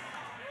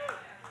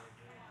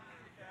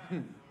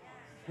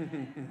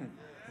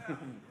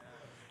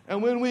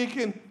 And when we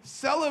can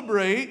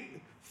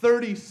celebrate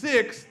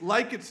 36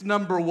 like it's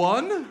number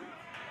 1,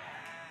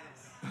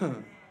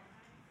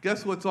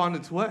 guess what's on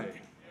its way?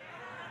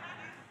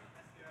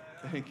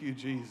 Thank you,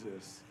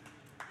 Jesus.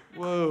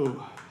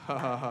 Whoa.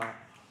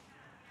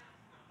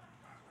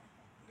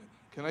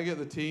 Can I get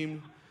the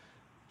team?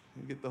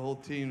 Get the whole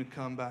team to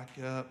come back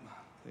up.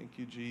 Thank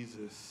you,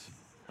 Jesus.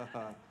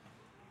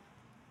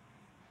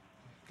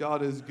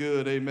 God is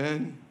good,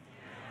 amen.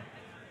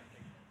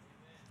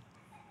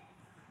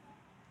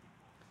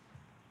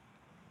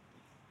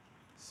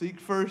 Seek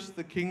first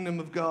the kingdom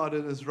of God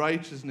and his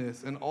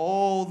righteousness, and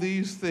all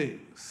these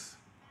things.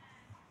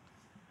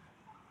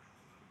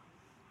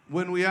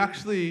 When we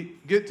actually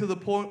get to the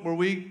point where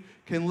we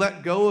can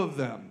let go of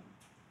them,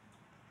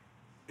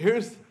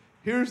 here's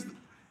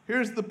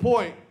the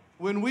point.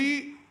 When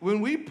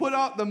we put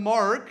out the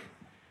mark,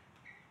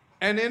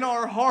 and in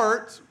our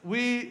hearts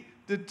we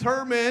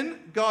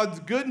determine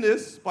God's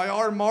goodness by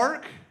our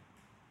mark,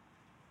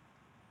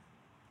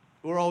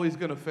 we're always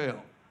going to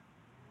fail.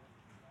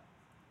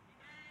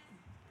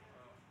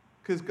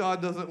 Because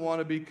God doesn't want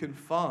to be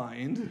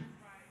confined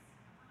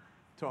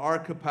to our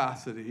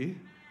capacity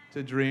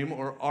to dream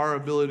or our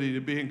ability to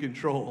be in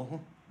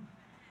control.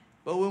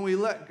 But when we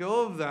let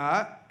go of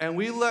that and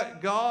we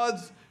let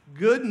God's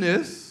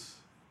goodness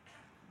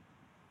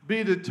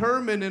be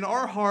determined in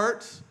our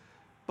hearts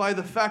by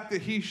the fact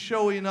that he's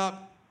showing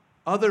up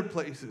other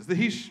places, that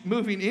he's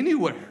moving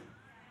anywhere.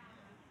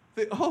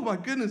 That, oh my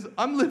goodness,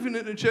 I'm living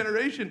in a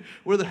generation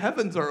where the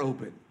heavens are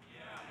open.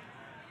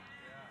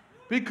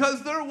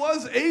 Because there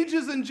was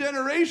ages and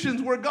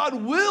generations where God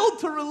willed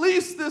to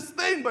release this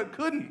thing but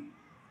couldn't.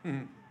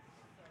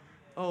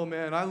 Oh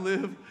man, I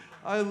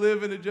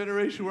live in a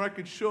generation where I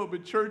could show up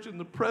at church and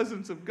the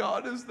presence of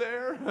God is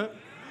there.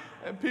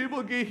 And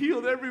people get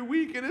healed every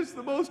week, and it's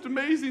the most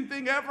amazing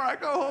thing ever. I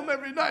go home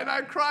every night and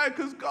I cry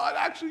because God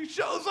actually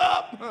shows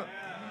up.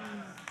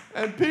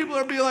 And people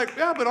are being like,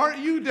 yeah, but aren't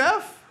you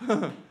deaf?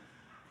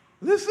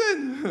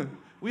 Listen,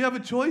 we have a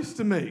choice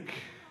to make.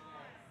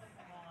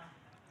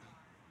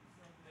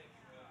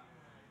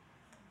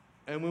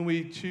 And when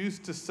we choose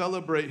to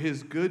celebrate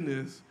his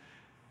goodness,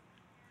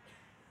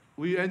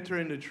 we enter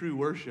into true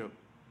worship.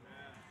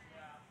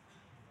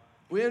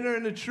 We enter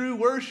into true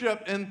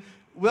worship, and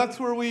that's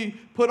where we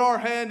put our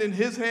hand in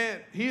his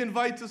hand. He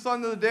invites us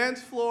onto the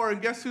dance floor,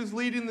 and guess who's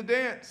leading the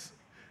dance?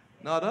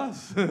 Not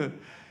us.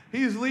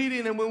 He's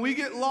leading, and when we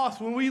get lost,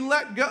 when we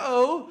let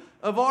go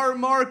of our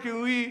mark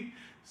and we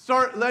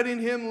start letting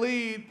him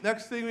lead,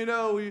 next thing we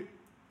know, we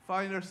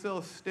find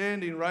ourselves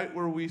standing right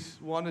where we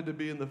wanted to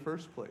be in the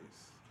first place.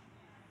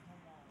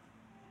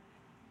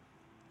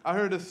 I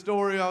heard a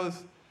story. I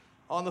was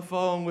on the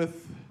phone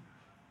with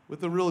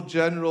a real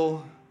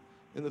general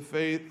in the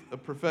faith, a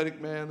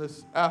prophetic man,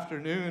 this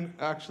afternoon,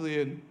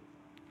 actually, and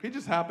he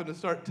just happened to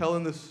start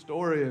telling this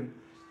story, and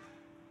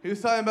he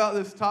was talking about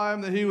this time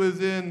that he was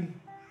in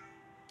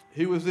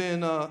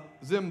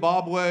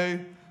Zimbabwe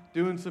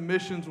doing some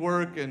missions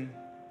work, and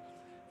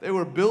they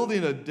were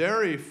building a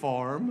dairy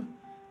farm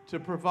to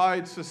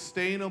provide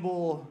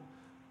sustainable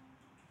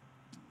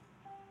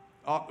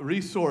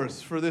resource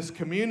for this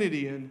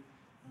community,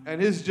 and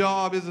his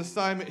job, his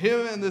assignment,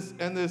 him and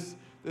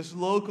this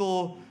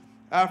local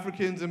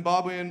African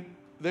Zimbabwean,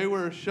 they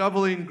were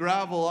shoveling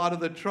gravel out of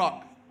the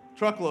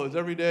truckloads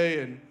every day,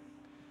 and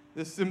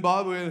this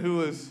Zimbabwean who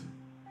was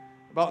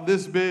about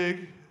this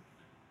big,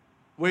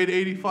 weighed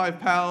 85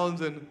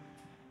 pounds, and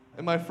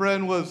my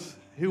friend was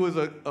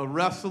a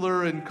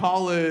wrestler in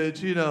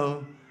college, you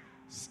know,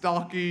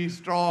 stocky,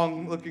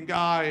 strong-looking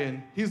guy,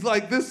 and he's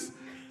like, this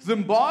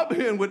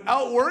Zimbabwean would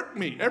outwork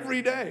me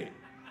every day.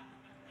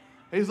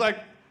 He's like,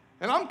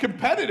 and I'm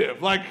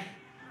competitive. Like,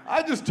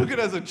 I just took it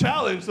as a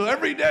challenge. So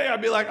every day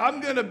I'd be like, I'm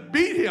going to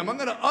beat him. I'm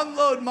going to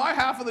unload my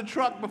half of the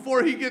truck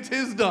before he gets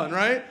his done,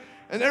 right?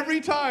 And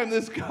every time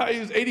this guy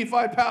who's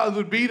 85 pounds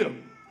would beat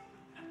him.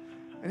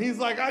 And he's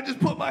like, I just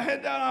put my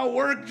head down, I would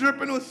work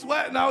dripping with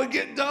sweat, and I would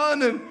get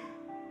done. And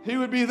he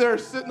would be there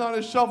sitting on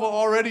his shovel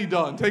already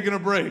done, taking a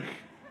break.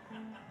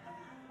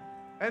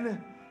 And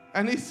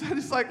he said,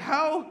 it's like,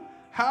 how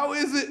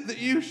is it that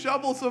you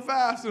shovel so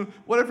fast? And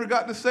what I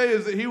forgot to say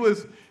is that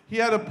he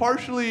had a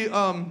partially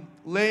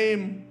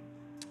lame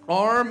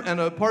arm and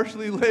a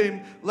partially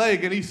lame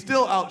leg, and he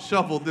still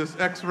out-shoveled this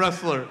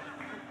ex-wrestler.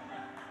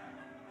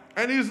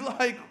 And he's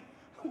like,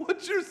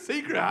 what's your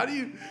secret? How do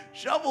you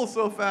shovel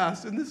so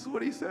fast? And this is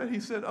what he said. He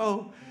said,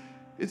 oh,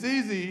 it's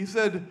easy. He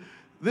said,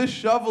 this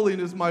shoveling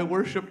is my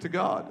worship to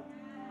God.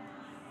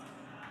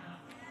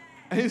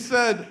 And he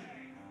said,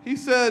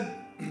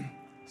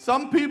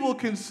 some people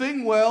can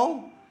sing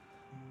well,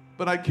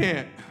 but I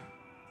can't.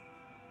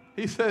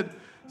 He said,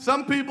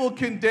 some people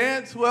can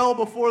dance well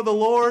before the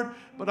Lord,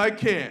 but I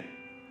can't.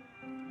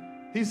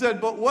 He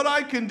said, but what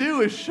I can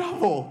do is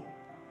shovel.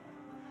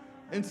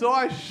 And so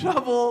I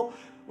shovel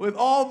with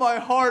all my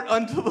heart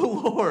unto the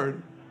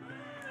Lord.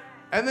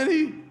 And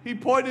then he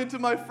pointed to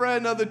my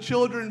friend of the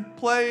children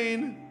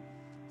playing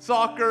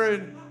soccer,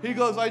 and he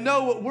goes, I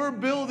know what we're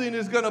building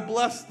is going to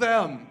bless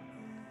them,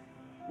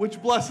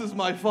 which blesses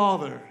my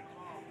Father.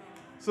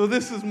 So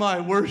this is my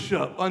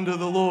worship unto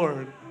the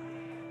Lord.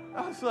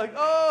 I was like,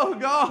 oh,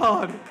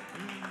 God.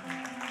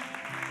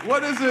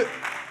 What is it?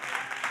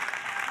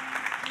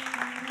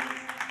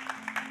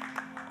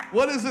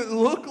 What does it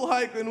look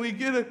like when we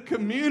get a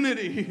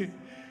community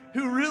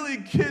who really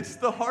gets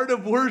the heart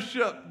of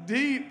worship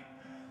deep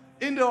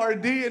into our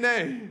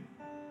DNA,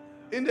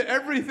 into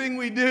everything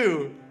we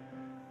do?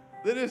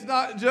 That it's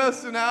not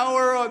just an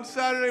hour on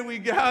Saturday we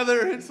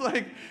gather. It's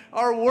like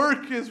our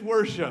work is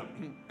worship,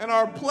 and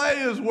our play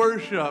is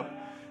worship,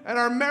 And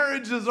our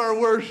marriages are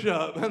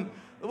worship. And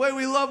the way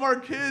we love our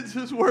kids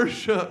is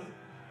worship.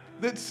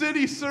 That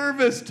city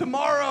service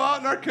tomorrow out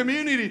in our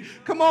community,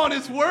 come on,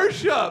 it's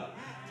worship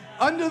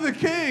unto the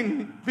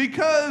King,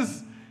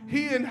 because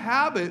he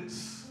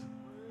inhabits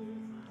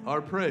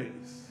our praise.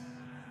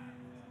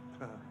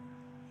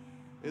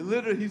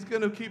 He's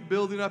going to keep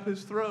building up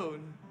his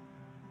throne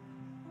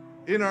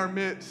in our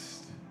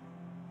midst.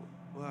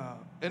 Wow.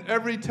 And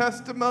every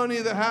testimony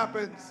that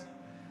happens,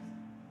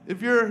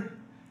 if you're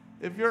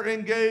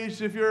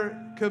engaged, if you're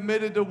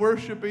committed to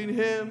worshiping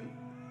him,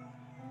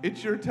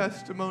 it's your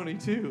testimony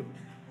too.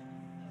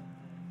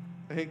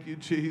 Thank you,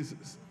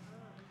 Jesus.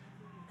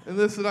 And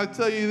listen, I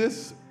tell you,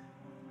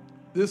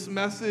 this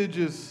message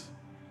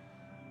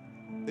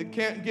it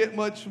can't get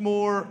much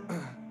more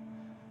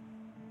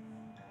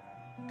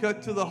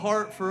cut to the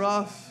heart for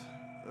us,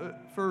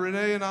 for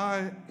Renee and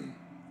I.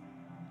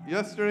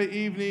 Yesterday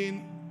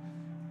evening,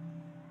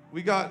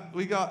 we got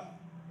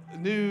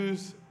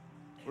news.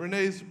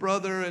 Renee's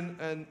brother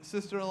and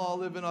sister-in-law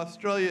live in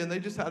Australia, and they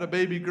just had a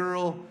baby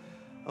girl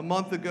a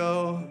month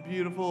ago, a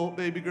beautiful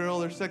baby girl,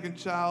 their second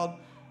child.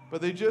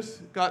 But they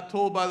just got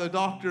told by the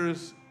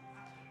doctors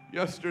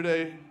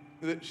yesterday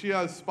that she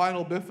has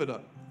spinal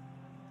bifida.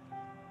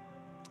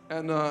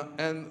 And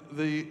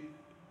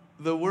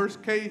the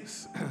worst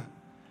case,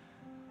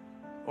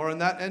 or on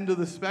that end of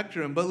the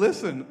spectrum. But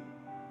listen,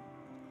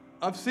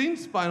 I've seen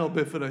spinal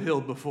bifida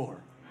healed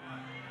before.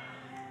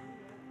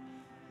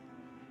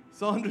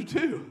 Sandra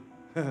too.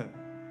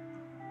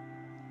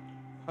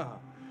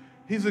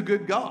 He's a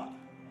good God.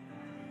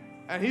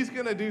 And he's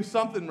going to do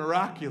something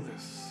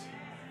miraculous.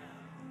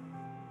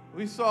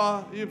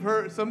 Some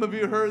of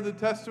you heard the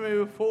testimony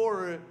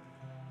before.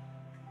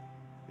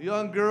 A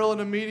young girl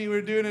in a meeting we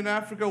were doing in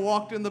Africa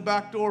walked in the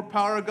back door,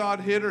 power of God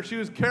hit her. She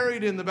was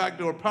carried in the back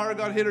door, power of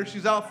God hit her.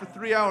 She's out for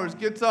 3 hours,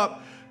 gets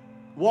up,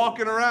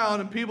 walking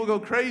around, and people go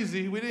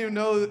crazy. We didn't even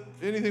know that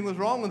anything was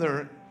wrong with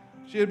her.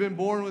 She had been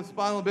born with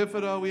spinal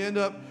bifida. We end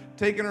up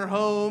taking her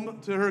home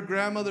to her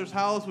grandmother's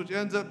house, which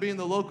ends up being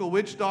the local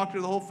witch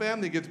doctor. The whole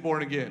family gets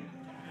born again.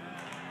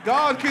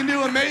 God can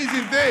do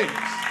amazing things.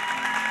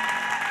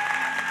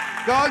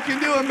 God can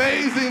do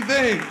amazing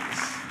things.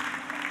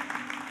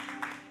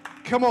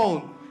 Come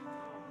on,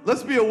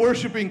 let's be a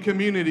worshiping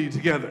community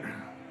together.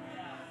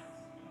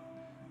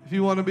 If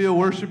you want to be a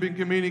worshiping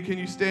community, can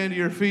you stand to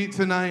your feet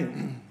tonight?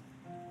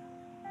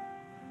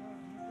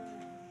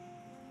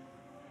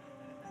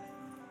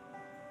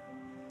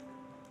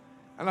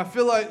 And I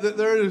feel like that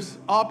there's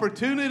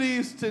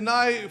opportunities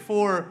tonight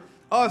for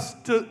us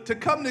to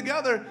come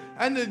together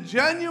and to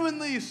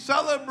genuinely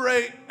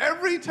celebrate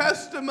every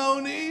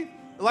testimony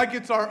like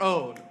it's our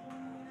own.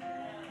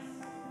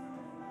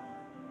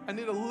 I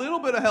need a little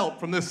bit of help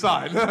from this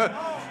side.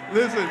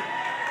 Listen,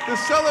 to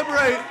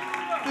celebrate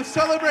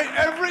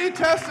every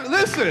testimony.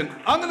 Listen,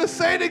 I'm going to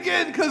say it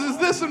again because it's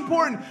this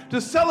important. To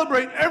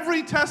celebrate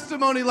every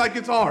testimony like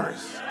it's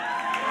ours.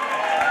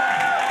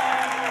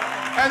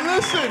 And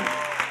listen,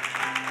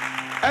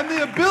 and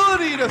the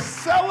ability to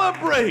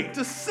celebrate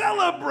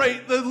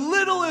the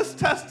littlest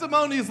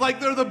testimonies like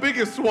they're the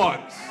biggest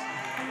ones.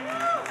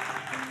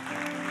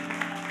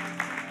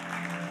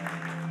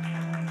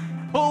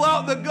 Pull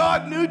out the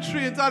God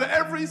nutrients out of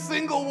every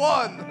single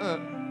one.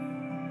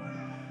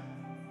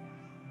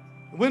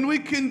 When we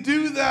can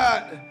do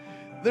that,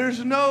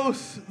 there's no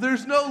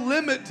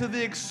limit to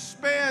the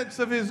expanse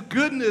of his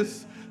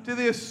goodness, to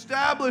the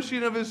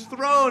establishing of his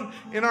throne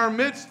in our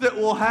midst that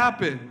will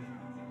happen.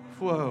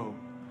 Whoa.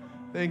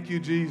 Thank you,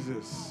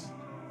 Jesus.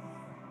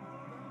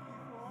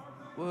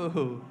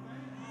 Whoa.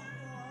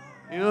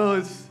 You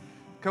know,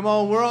 come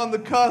on, we're on the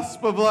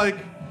cusp of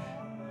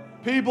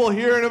people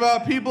hearing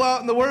about people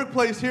out in the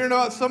workplace, hearing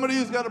about somebody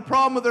who's got a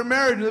problem with their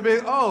marriage, and they'll be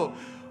like, oh,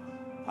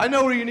 I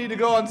know where you need to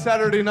go on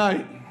Saturday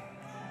night.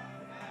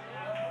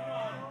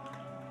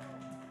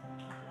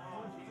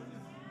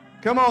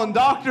 Come on,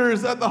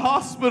 doctors at the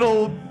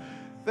hospital,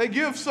 they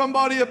give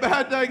somebody a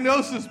bad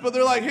diagnosis, but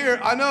they're like, here,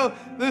 I know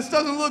this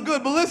doesn't look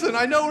good, but listen,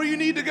 I know where you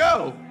need to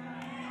go.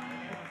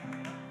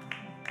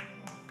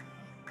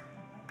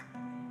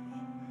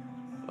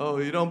 Oh,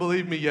 you don't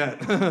believe me yet.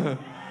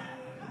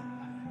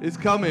 It's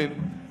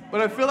coming.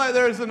 But I feel like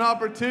there's an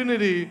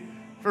opportunity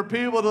for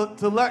people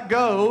to let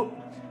go,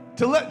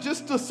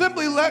 to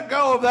simply let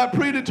go of that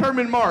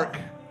predetermined mark.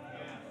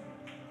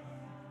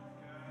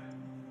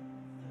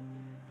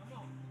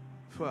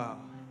 Wow.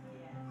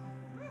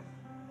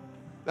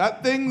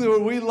 That thing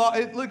where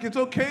look, it's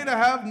okay to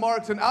have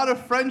marks, and out of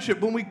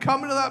friendship, when we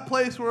come into that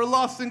place where we're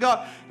lost in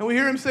God, and we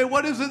hear him say,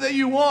 what is it that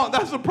you want?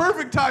 That's the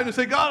perfect time to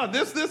say, God,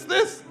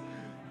 this.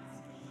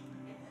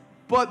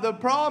 But the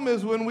problem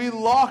is when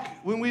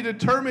we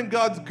determine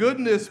God's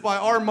goodness by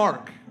our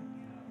mark.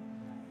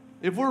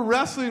 If we're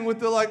wrestling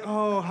with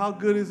oh, how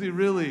good is he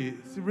really?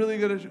 Is he really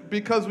going to?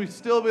 Because we've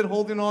still been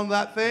holding on to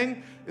that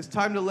thing, it's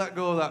time to let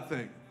go of that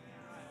thing.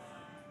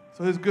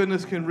 So his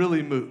goodness can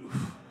really move.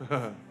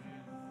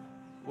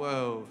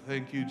 Whoa,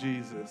 thank you,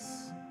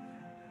 Jesus.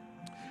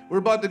 We're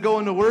about to go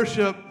into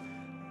worship,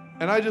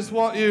 and I just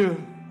want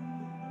you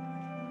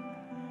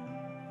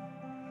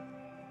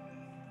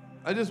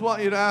I just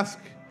want you to ask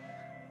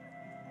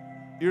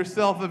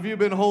yourself, have you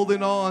been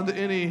holding on to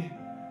any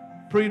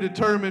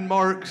predetermined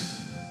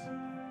marks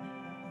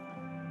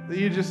that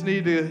you just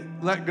need to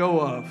let go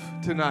of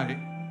tonight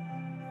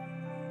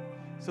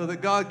so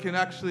that God can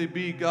actually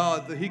be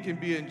God, that he can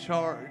be in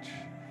charge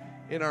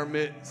in our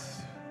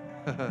midst?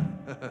 We're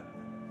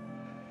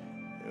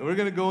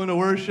going to go into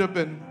worship,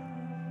 and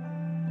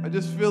I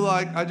just feel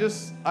like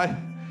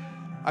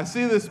I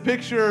see this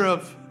picture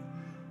of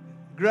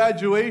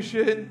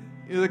graduation,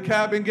 the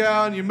cap and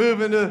gown, you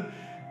move into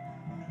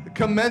the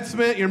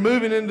commencement, you're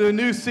moving into a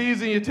new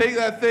season, you take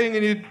that thing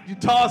and you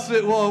toss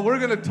it. Well, we're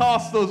going to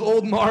toss those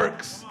old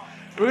marks.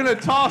 We're going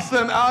to toss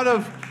them out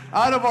of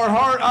our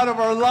heart, out of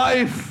our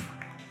life,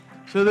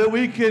 so that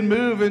we can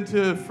move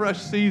into a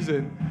fresh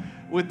season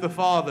with the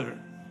Father.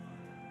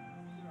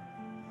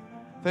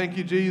 Thank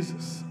you,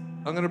 Jesus.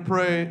 I'm going to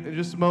pray in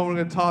just a moment. We're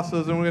going to toss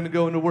those and we're going to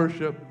go into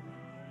worship.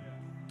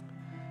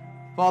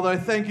 Father, I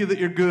thank you that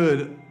you're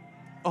good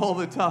all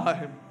the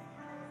time.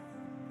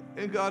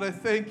 And God, I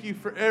thank you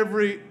for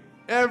every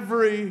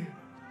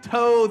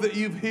toe that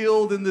you've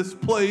healed in this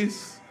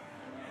place.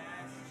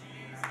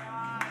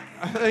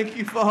 I thank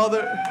you,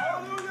 Father.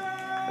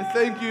 I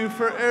thank you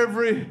for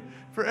every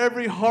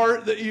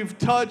heart that you've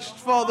touched,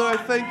 Father. I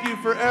thank you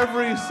for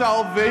every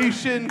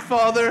salvation,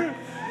 Father.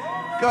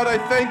 God, I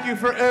thank you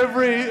for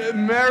every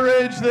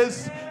marriage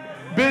that's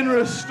been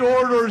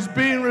restored or is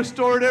being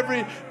restored,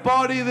 every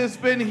body that's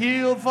been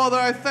healed. Father,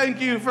 I thank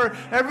you for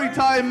every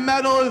time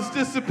metal has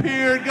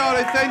disappeared. God,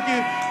 I thank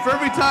you for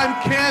every time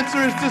cancer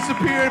has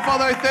disappeared.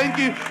 Father, I thank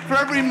you for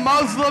every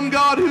Muslim,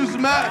 God, who's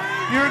met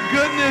your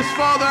goodness.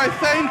 Father, I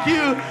thank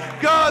you,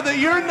 God, that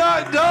you're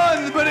not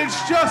done, but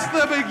it's just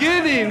the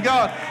beginning,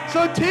 God.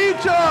 So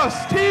teach us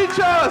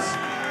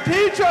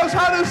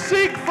how to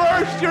seek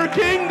first your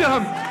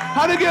kingdom,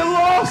 how to get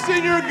lost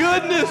in your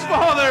goodness,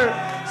 Father,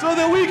 so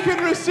that we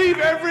can receive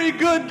every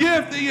good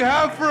gift that you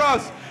have for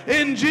us.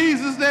 In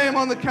Jesus' name,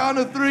 on the count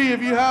of 3,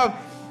 if you have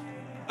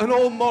an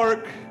old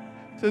mark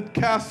to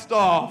cast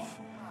off,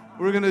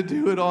 we're going to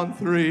do it on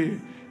 3,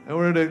 and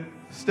we're going to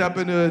step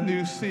into a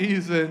new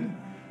season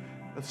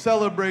of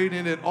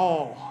celebrating it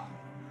all.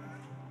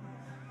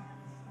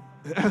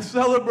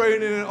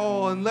 Celebrating it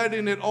all and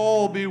letting it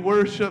all be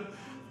worship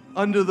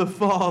unto the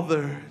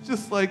Father,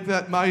 just like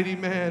that mighty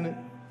man in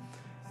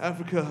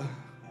Africa.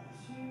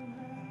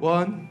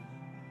 1,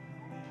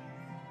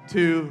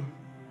 2,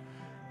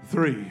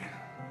 3.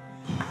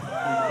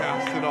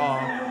 Cast it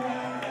off.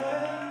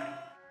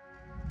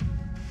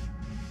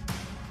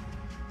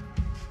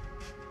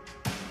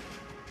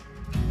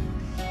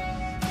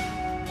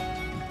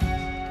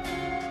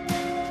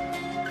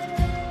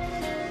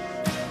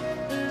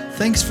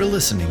 Thanks for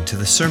listening to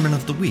the Sermon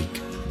of the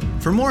Week.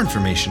 For more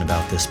information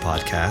about this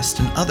podcast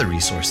and other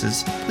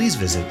resources, please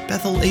visit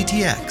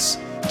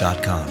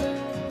bethelatx.com.